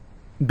relent.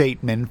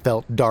 Bateman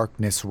felt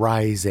darkness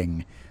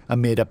rising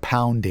amid a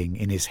pounding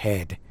in his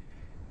head.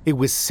 It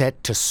was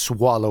set to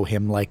swallow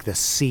him like the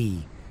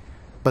sea,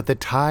 but the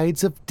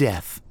tides of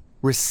death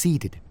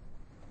receded.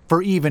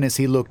 For even as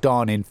he looked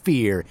on in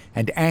fear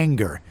and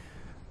anger,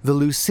 the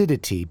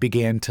lucidity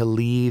began to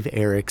leave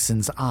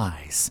Erickson's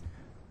eyes.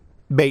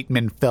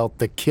 Bateman felt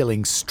the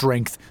killing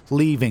strength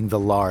leaving the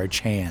large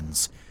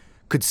hands,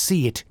 could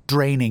see it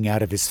draining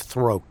out of his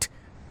throat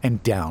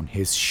and down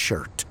his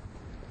shirt.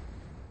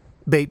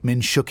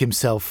 Bateman shook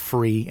himself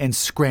free and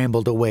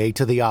scrambled away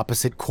to the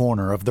opposite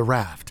corner of the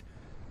raft.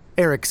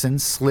 Erickson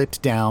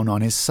slipped down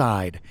on his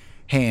side,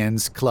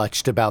 hands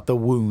clutched about the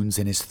wounds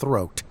in his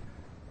throat.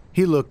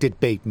 He looked at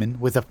Bateman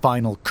with a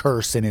final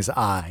curse in his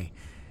eye,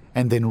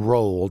 and then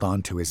rolled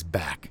onto his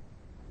back.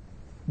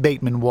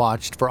 Bateman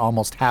watched for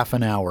almost half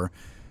an hour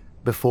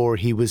before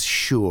he was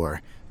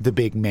sure the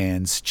big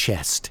man's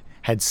chest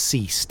had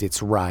ceased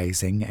its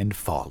rising and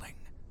falling.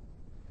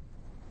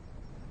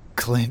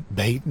 Clint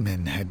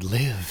Bateman had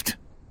lived.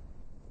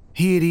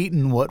 He had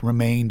eaten what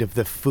remained of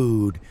the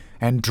food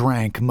and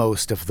drank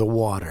most of the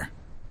water.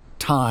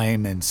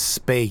 Time and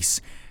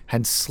space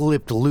had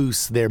slipped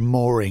loose their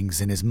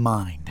moorings in his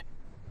mind.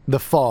 The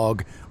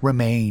fog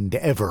remained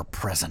ever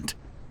present.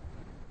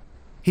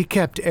 He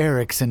kept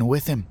Erickson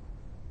with him.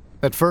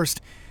 At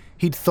first,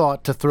 he'd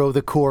thought to throw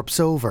the corpse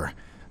over,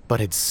 but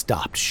had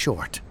stopped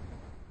short.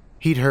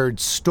 He'd heard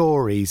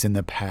stories in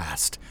the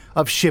past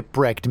of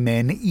shipwrecked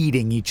men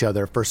eating each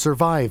other for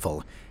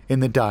survival in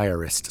the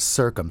direst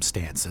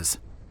circumstances.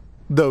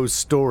 Those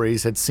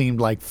stories had seemed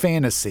like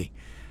fantasy,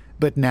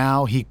 but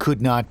now he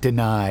could not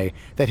deny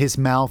that his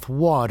mouth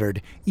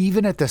watered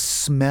even at the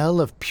smell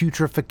of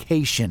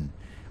putrefaction,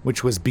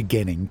 which was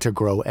beginning to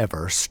grow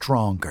ever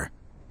stronger.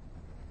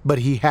 But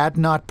he had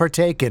not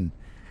partaken.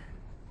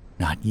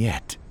 Not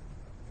yet.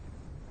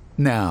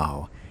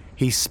 Now,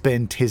 he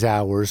spent his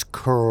hours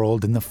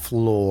curled in the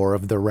floor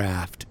of the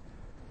raft.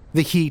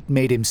 The heat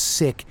made him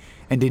sick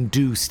and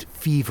induced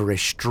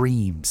feverish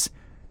dreams.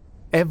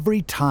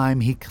 Every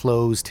time he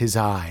closed his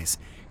eyes,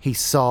 he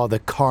saw the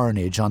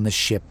carnage on the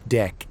ship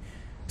deck,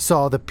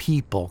 saw the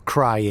people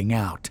crying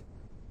out.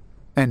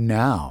 And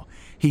now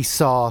he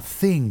saw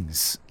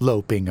things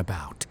loping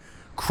about,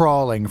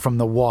 crawling from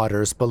the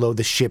waters below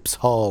the ship's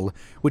hull,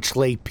 which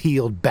lay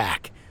peeled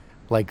back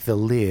like the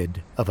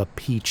lid of a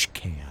peach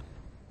can.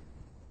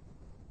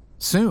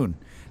 Soon,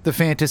 the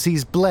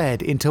fantasies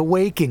bled into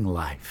waking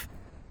life.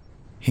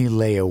 He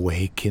lay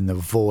awake in the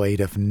void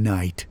of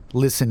night,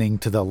 listening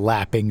to the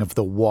lapping of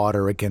the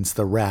water against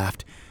the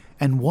raft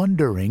and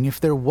wondering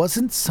if there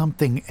wasn't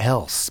something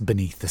else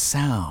beneath the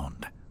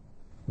sound.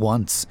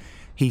 Once,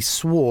 he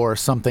swore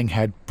something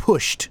had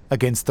pushed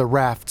against the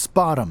raft's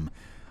bottom,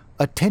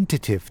 a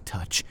tentative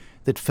touch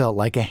that felt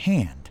like a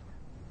hand.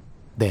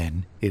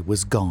 Then it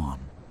was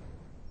gone.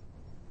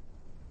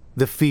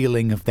 The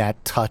feeling of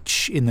that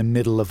touch in the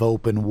middle of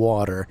open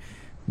water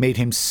made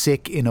him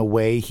sick in a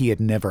way he had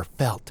never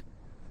felt.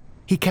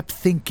 He kept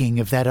thinking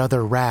of that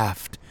other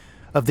raft,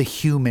 of the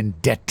human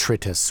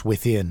detritus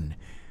within,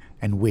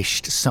 and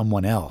wished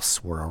someone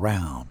else were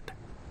around.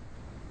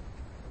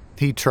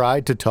 He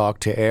tried to talk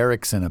to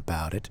Erickson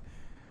about it.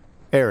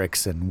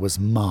 Erickson was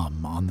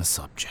mum on the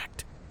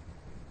subject.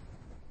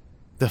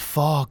 The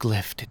fog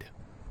lifted.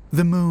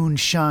 The moon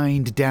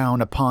shined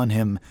down upon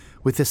him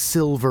with a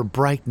silver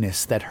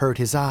brightness that hurt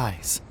his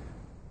eyes.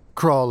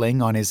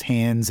 Crawling on his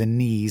hands and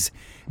knees,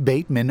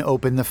 Bateman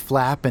opened the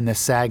flap in the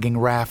sagging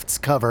raft's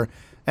cover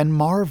and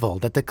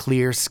marveled at the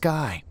clear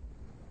sky.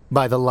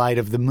 By the light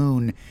of the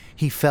moon,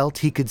 he felt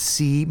he could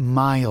see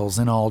miles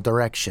in all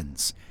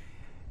directions.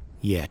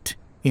 Yet,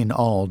 in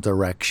all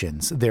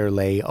directions, there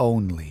lay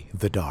only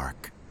the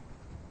dark.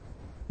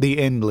 The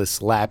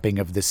endless lapping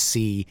of the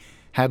sea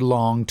had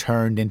long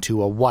turned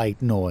into a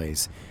white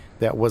noise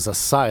that was a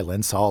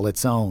silence all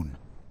its own.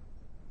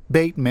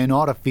 Bateman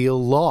ought to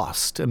feel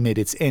lost amid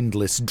its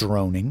endless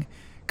droning,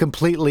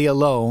 completely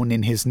alone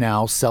in his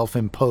now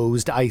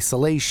self-imposed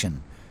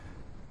isolation.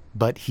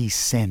 But he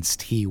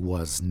sensed he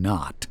was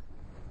not.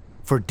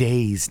 For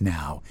days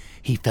now,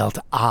 he felt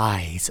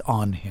eyes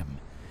on him.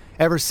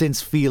 Ever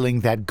since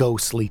feeling that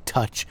ghostly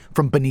touch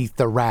from beneath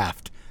the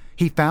raft,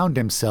 he found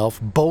himself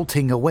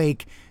bolting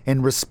awake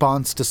in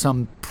response to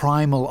some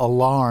primal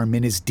alarm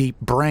in his deep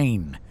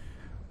brain.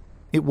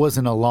 It was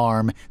an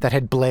alarm that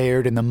had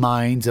blared in the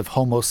minds of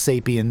Homo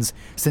sapiens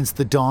since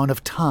the dawn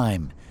of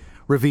time,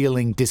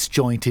 revealing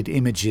disjointed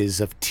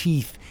images of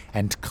teeth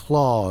and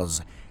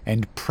claws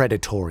and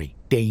predatory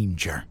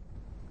danger.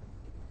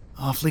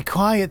 "Awfully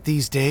quiet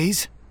these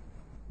days,"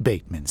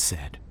 Bateman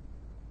said.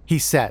 He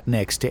sat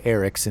next to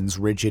Erickson's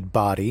rigid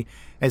body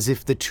as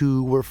if the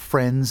two were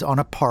friends on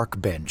a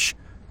park bench.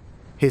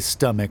 His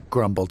stomach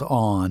grumbled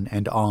on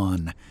and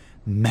on,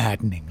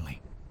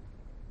 maddeningly.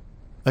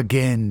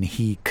 Again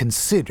he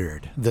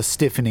considered the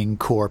stiffening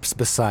corpse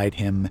beside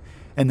him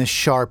and the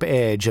sharp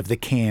edge of the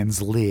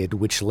can's lid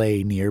which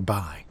lay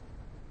nearby.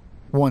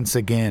 Once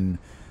again,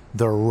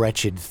 the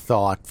wretched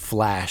thought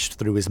flashed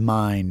through his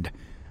mind.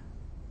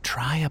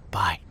 Try a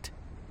bite.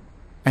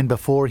 And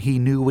before he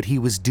knew what he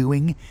was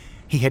doing,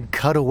 he had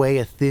cut away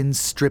a thin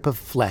strip of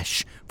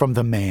flesh from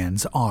the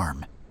man's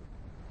arm.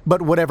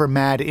 But whatever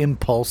mad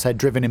impulse had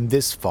driven him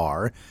this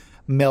far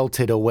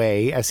melted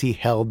away as he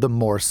held the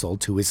morsel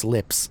to his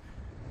lips.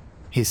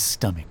 His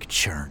stomach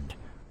churned.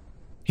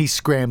 He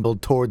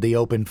scrambled toward the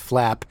open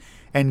flap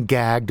and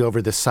gagged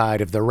over the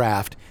side of the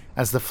raft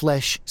as the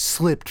flesh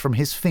slipped from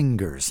his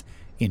fingers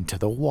into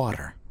the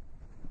water.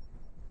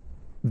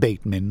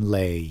 Bateman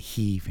lay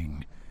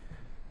heaving.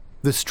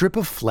 The strip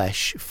of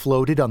flesh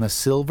floated on the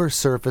silver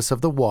surface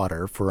of the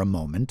water for a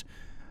moment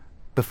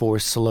before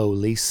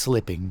slowly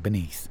slipping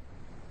beneath.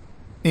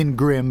 In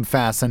grim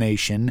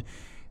fascination,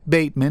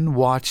 Bateman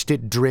watched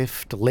it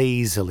drift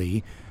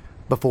lazily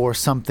before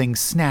something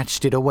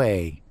snatched it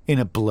away in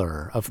a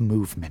blur of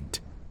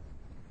movement.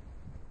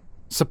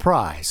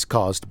 Surprise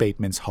caused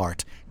Bateman's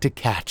heart to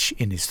catch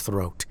in his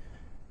throat.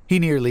 He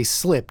nearly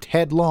slipped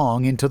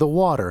headlong into the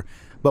water,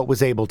 but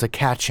was able to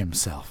catch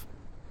himself.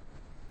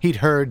 He'd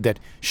heard that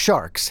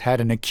sharks had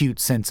an acute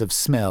sense of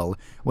smell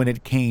when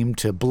it came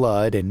to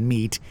blood and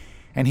meat,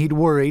 and he'd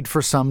worried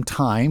for some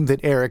time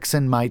that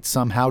Erickson might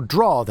somehow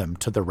draw them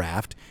to the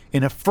raft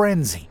in a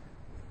frenzy.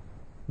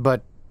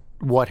 But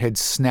what had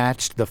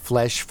snatched the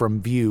flesh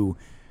from view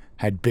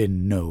had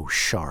been no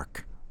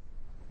shark.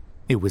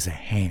 It was a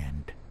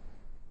hand.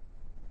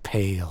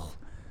 Pale,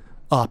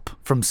 up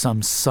from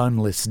some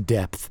sunless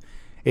depth,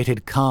 it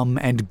had come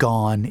and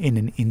gone in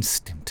an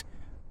instant.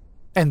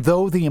 And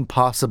though the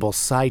impossible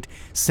sight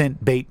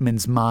sent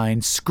Bateman's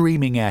mind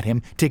screaming at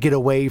him to get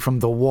away from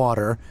the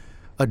water,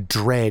 a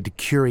dread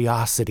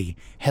curiosity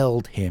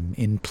held him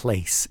in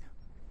place.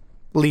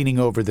 Leaning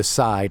over the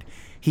side,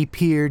 he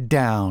peered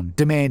down,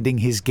 demanding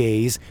his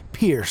gaze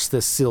pierce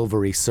the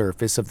silvery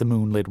surface of the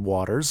moonlit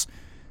waters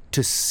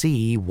to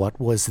see what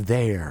was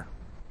there.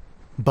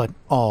 But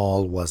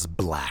all was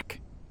black,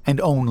 and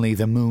only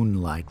the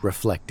moonlight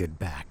reflected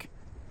back.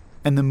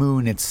 And the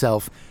moon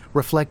itself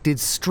reflected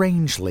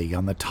strangely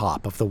on the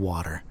top of the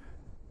water.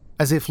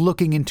 As if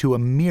looking into a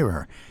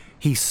mirror,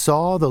 he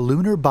saw the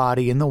lunar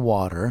body in the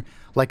water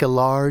like a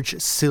large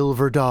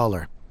silver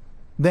dollar.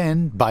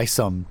 Then, by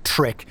some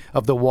trick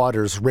of the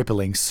water's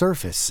rippling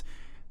surface,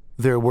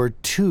 there were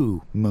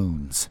two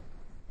moons.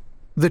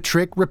 The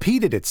trick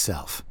repeated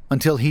itself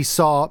until he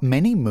saw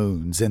many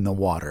moons in the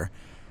water,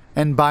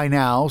 and by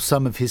now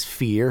some of his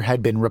fear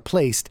had been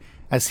replaced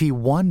as he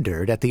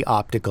wondered at the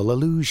optical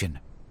illusion.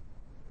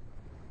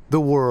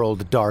 The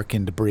world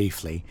darkened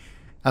briefly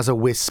as a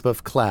wisp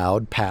of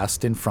cloud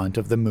passed in front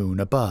of the moon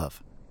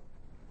above.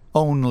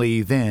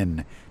 Only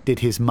then did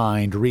his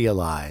mind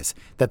realize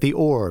that the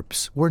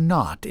orbs were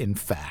not, in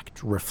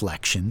fact,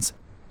 reflections.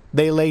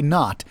 They lay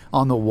not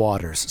on the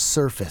water's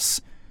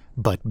surface,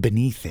 but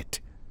beneath it,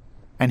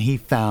 and he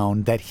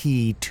found that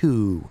he,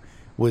 too,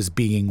 was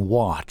being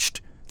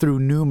watched through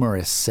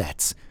numerous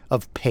sets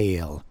of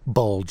pale,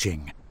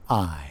 bulging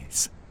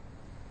eyes.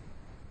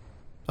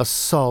 A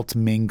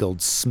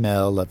salt-mingled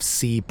smell of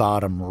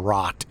sea-bottom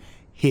rot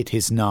hit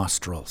his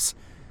nostrils,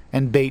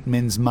 and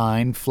Bateman's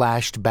mind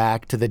flashed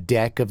back to the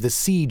deck of the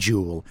Sea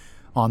Jewel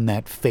on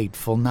that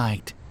fateful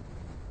night.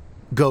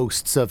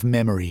 Ghosts of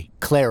memory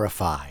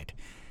clarified,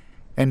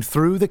 and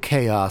through the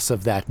chaos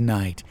of that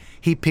night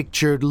he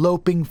pictured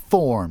loping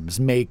forms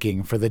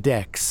making for the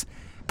decks,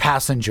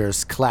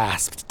 passengers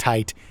clasped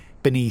tight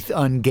beneath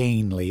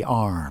ungainly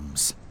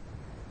arms.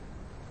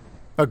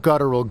 A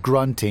guttural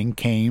grunting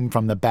came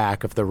from the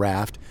back of the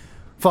raft,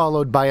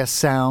 followed by a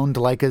sound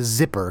like a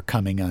zipper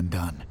coming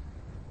undone.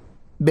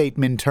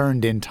 Bateman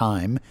turned in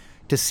time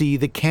to see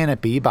the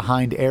canopy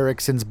behind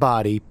Erickson's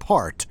body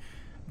part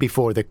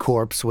before the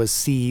corpse was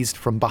seized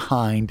from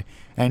behind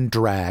and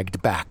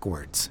dragged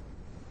backwards.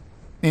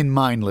 In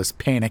mindless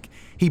panic,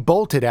 he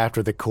bolted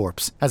after the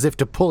corpse as if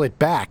to pull it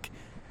back,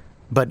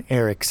 but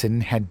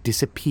Erickson had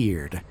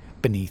disappeared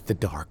beneath the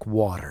dark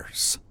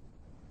waters.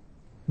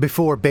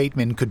 Before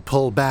Bateman could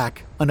pull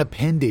back, an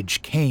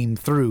appendage came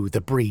through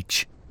the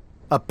breach.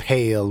 A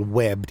pale,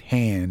 webbed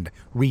hand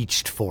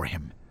reached for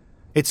him.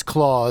 Its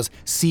claws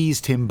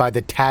seized him by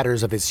the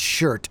tatters of his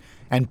shirt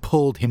and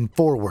pulled him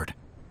forward.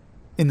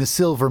 In the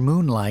silver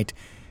moonlight,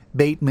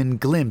 Bateman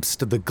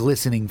glimpsed the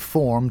glistening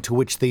form to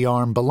which the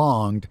arm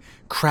belonged,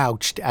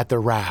 crouched at the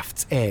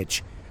raft's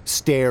edge,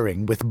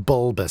 staring with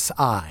bulbous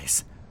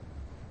eyes.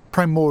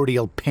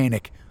 Primordial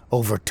panic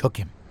overtook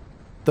him.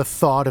 The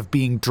thought of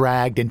being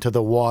dragged into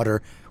the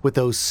water with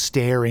those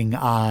staring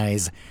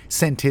eyes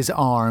sent his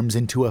arms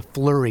into a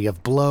flurry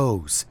of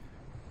blows.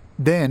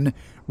 Then,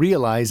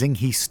 realizing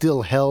he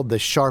still held the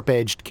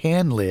sharp-edged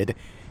can lid,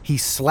 he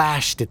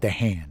slashed at the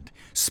hand,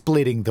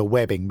 splitting the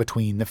webbing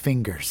between the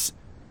fingers.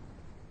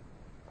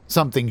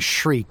 Something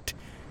shrieked,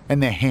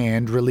 and the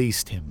hand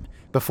released him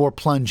before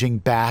plunging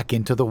back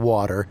into the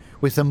water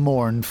with a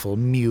mournful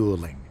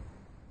mewling.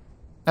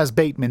 As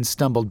Bateman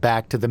stumbled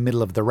back to the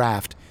middle of the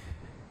raft,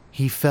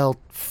 he felt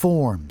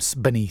forms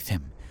beneath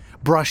him,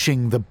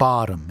 brushing the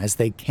bottom as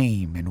they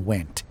came and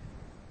went.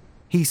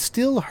 He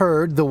still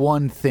heard the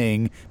one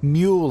thing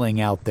mewling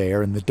out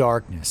there in the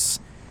darkness,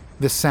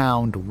 the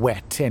sound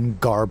wet and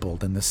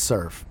garbled in the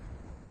surf.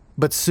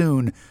 But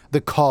soon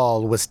the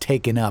call was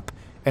taken up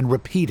and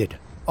repeated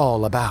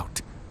all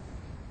about.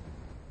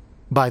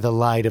 By the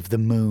light of the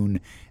moon,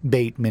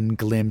 Bateman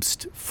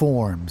glimpsed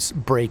forms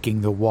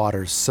breaking the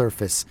water's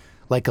surface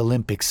like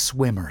Olympic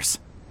swimmers.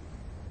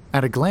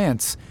 At a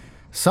glance,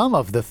 some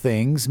of the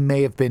things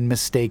may have been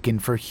mistaken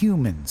for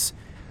humans,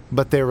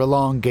 but their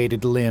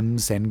elongated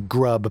limbs and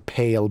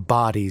grub-pale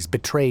bodies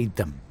betrayed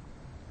them.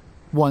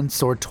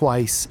 Once or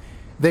twice,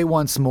 they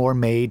once more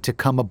made to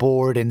come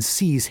aboard and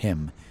seize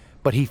him,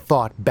 but he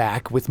fought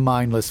back with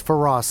mindless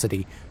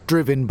ferocity,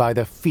 driven by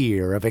the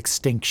fear of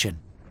extinction.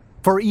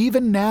 For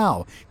even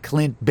now,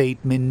 Clint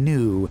Bateman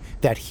knew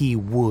that he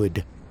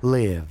would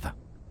live.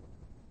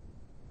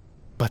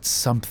 But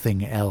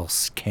something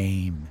else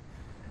came.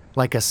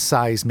 Like a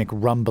seismic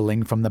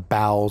rumbling from the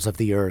bowels of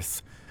the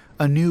earth,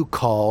 a new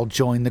call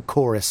joined the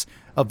chorus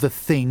of the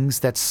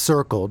things that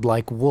circled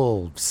like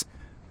wolves.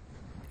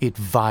 It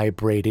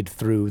vibrated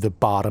through the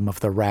bottom of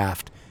the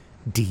raft,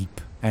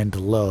 deep and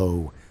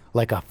low,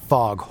 like a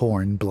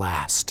foghorn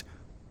blast.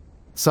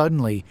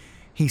 Suddenly,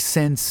 he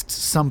sensed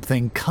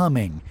something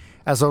coming,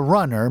 as a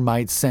runner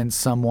might sense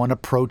someone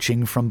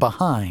approaching from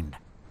behind.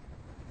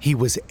 He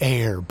was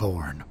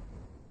airborne.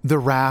 The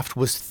raft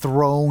was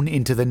thrown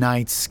into the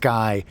night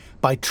sky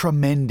by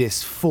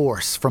tremendous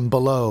force from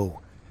below.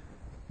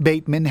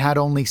 Bateman had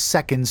only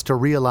seconds to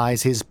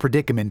realize his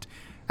predicament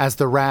as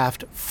the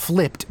raft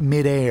flipped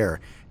midair,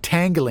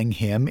 tangling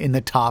him in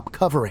the top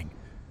covering.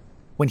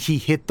 When he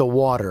hit the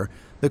water,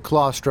 the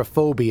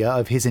claustrophobia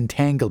of his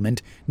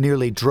entanglement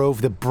nearly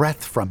drove the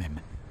breath from him.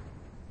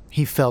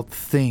 He felt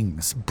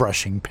things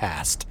brushing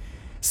past,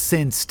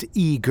 sensed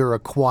eager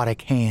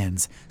aquatic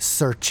hands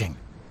searching.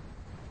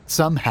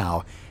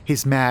 Somehow,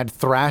 his mad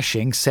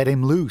thrashing set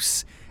him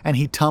loose, and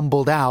he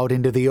tumbled out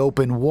into the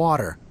open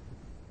water.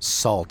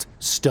 Salt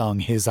stung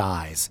his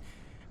eyes,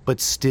 but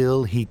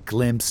still he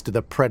glimpsed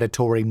the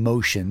predatory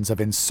motions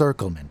of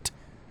encirclement.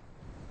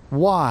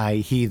 Why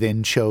he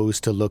then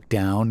chose to look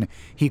down,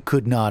 he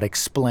could not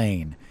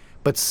explain,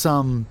 but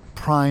some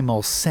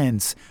primal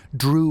sense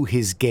drew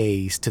his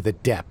gaze to the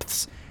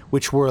depths,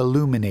 which were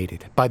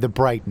illuminated by the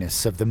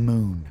brightness of the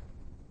moon.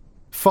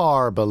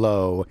 Far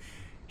below,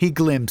 he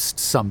glimpsed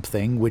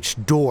something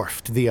which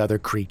dwarfed the other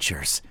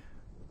creatures.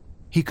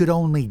 He could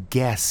only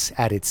guess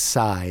at its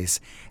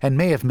size, and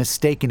may have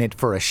mistaken it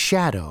for a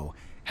shadow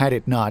had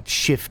it not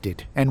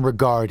shifted and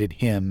regarded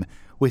him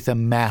with a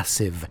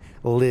massive,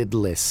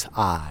 lidless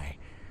eye,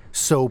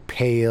 so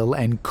pale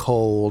and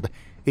cold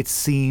it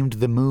seemed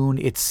the moon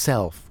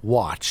itself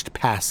watched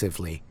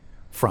passively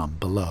from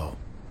below.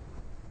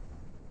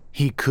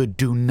 He could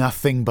do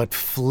nothing but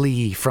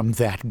flee from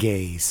that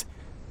gaze.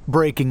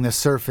 Breaking the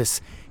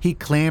surface, he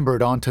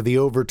clambered onto the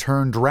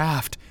overturned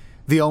raft,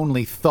 the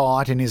only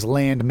thought in his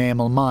land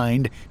mammal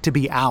mind to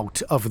be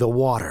out of the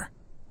water.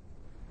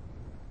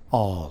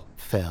 All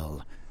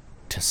fell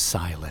to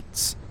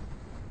silence.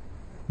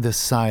 The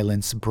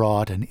silence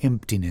brought an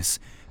emptiness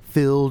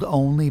filled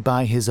only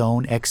by his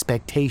own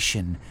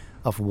expectation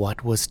of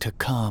what was to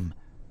come.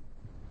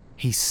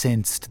 He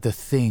sensed the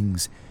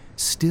things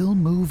still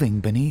moving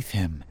beneath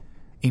him,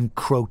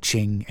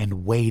 encroaching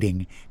and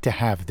waiting to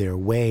have their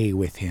way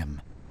with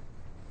him.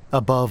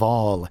 Above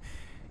all,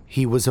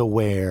 he was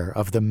aware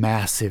of the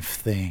massive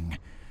thing,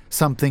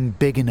 something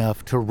big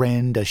enough to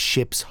rend a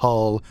ship's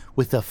hull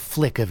with a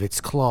flick of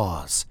its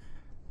claws,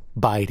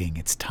 biding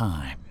its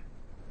time.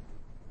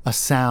 A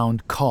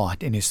sound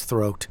caught in his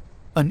throat,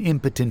 an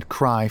impotent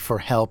cry for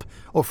help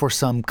or for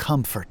some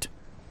comfort.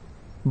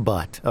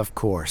 But, of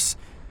course,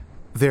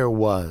 there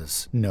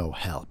was no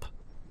help,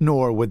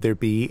 nor would there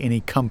be any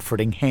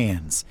comforting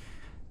hands,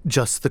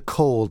 just the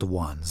cold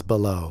ones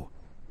below.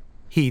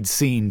 He'd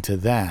seen to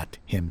that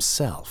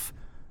himself.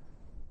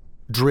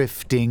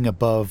 Drifting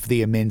above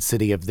the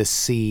immensity of the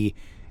sea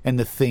and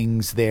the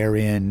things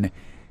therein,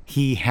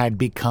 he had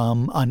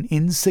become an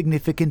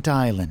insignificant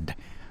island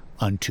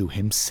unto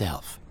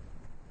himself.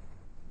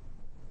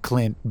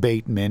 Clint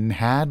Bateman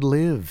had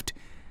lived,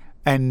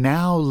 and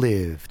now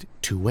lived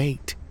to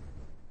wait.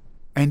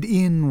 And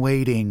in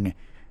waiting,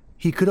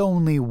 he could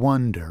only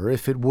wonder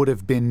if it would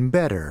have been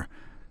better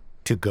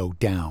to go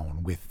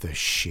down with the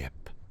ship.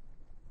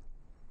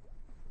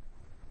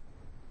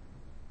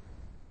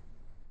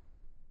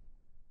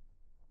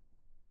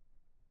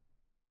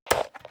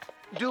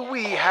 Do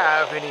we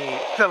have any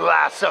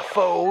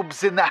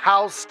thalassophobes in the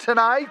house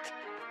tonight?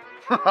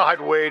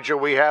 I'd wager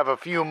we have a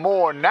few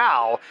more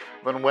now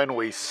than when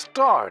we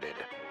started.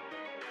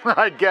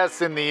 I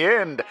guess in the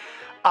end,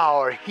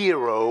 our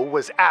hero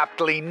was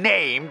aptly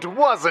named,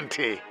 wasn't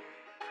he?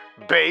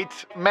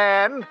 Bait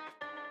Man?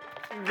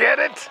 Get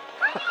it?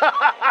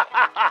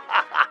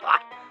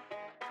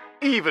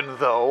 Even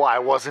though I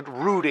wasn't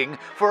rooting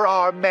for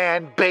our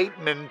man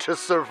Bateman to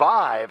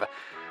survive,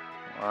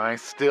 I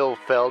still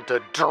felt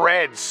a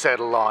dread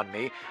settle on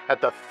me at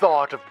the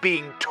thought of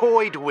being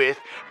toyed with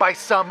by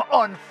some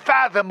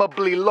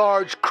unfathomably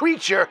large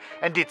creature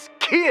and its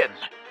kin.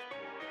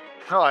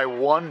 I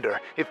wonder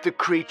if the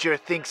creature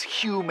thinks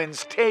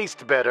humans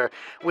taste better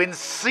when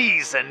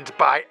seasoned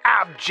by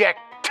abject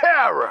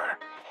terror.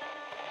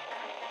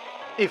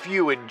 If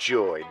you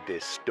enjoyed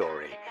this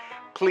story,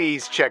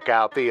 please check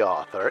out the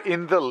author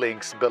in the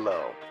links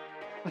below.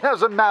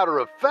 As a matter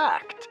of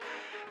fact,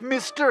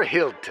 Mr.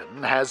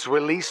 Hilton has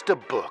released a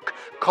book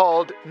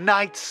called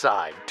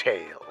Nightside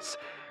Tales,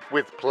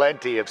 with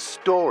plenty of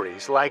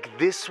stories like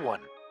this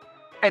one.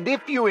 And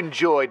if you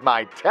enjoyed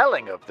my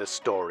telling of the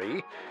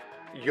story,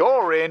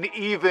 you're in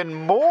even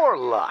more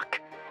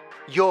luck.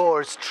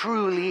 Yours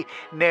truly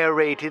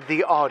narrated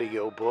the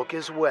audiobook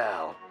as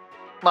well.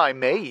 I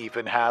may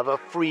even have a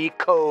free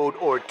code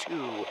or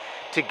two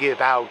to give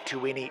out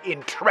to any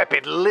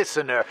intrepid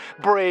listener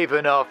brave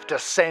enough to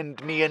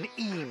send me an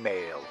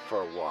email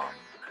for one.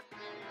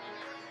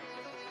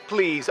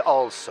 Please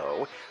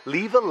also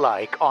leave a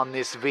like on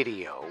this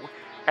video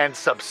and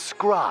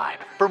subscribe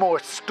for more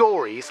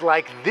stories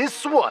like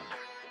this one.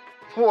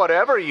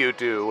 Whatever you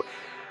do,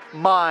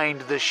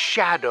 mind the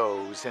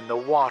shadows in the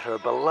water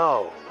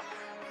below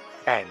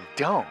and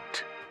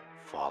don't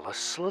fall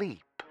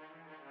asleep.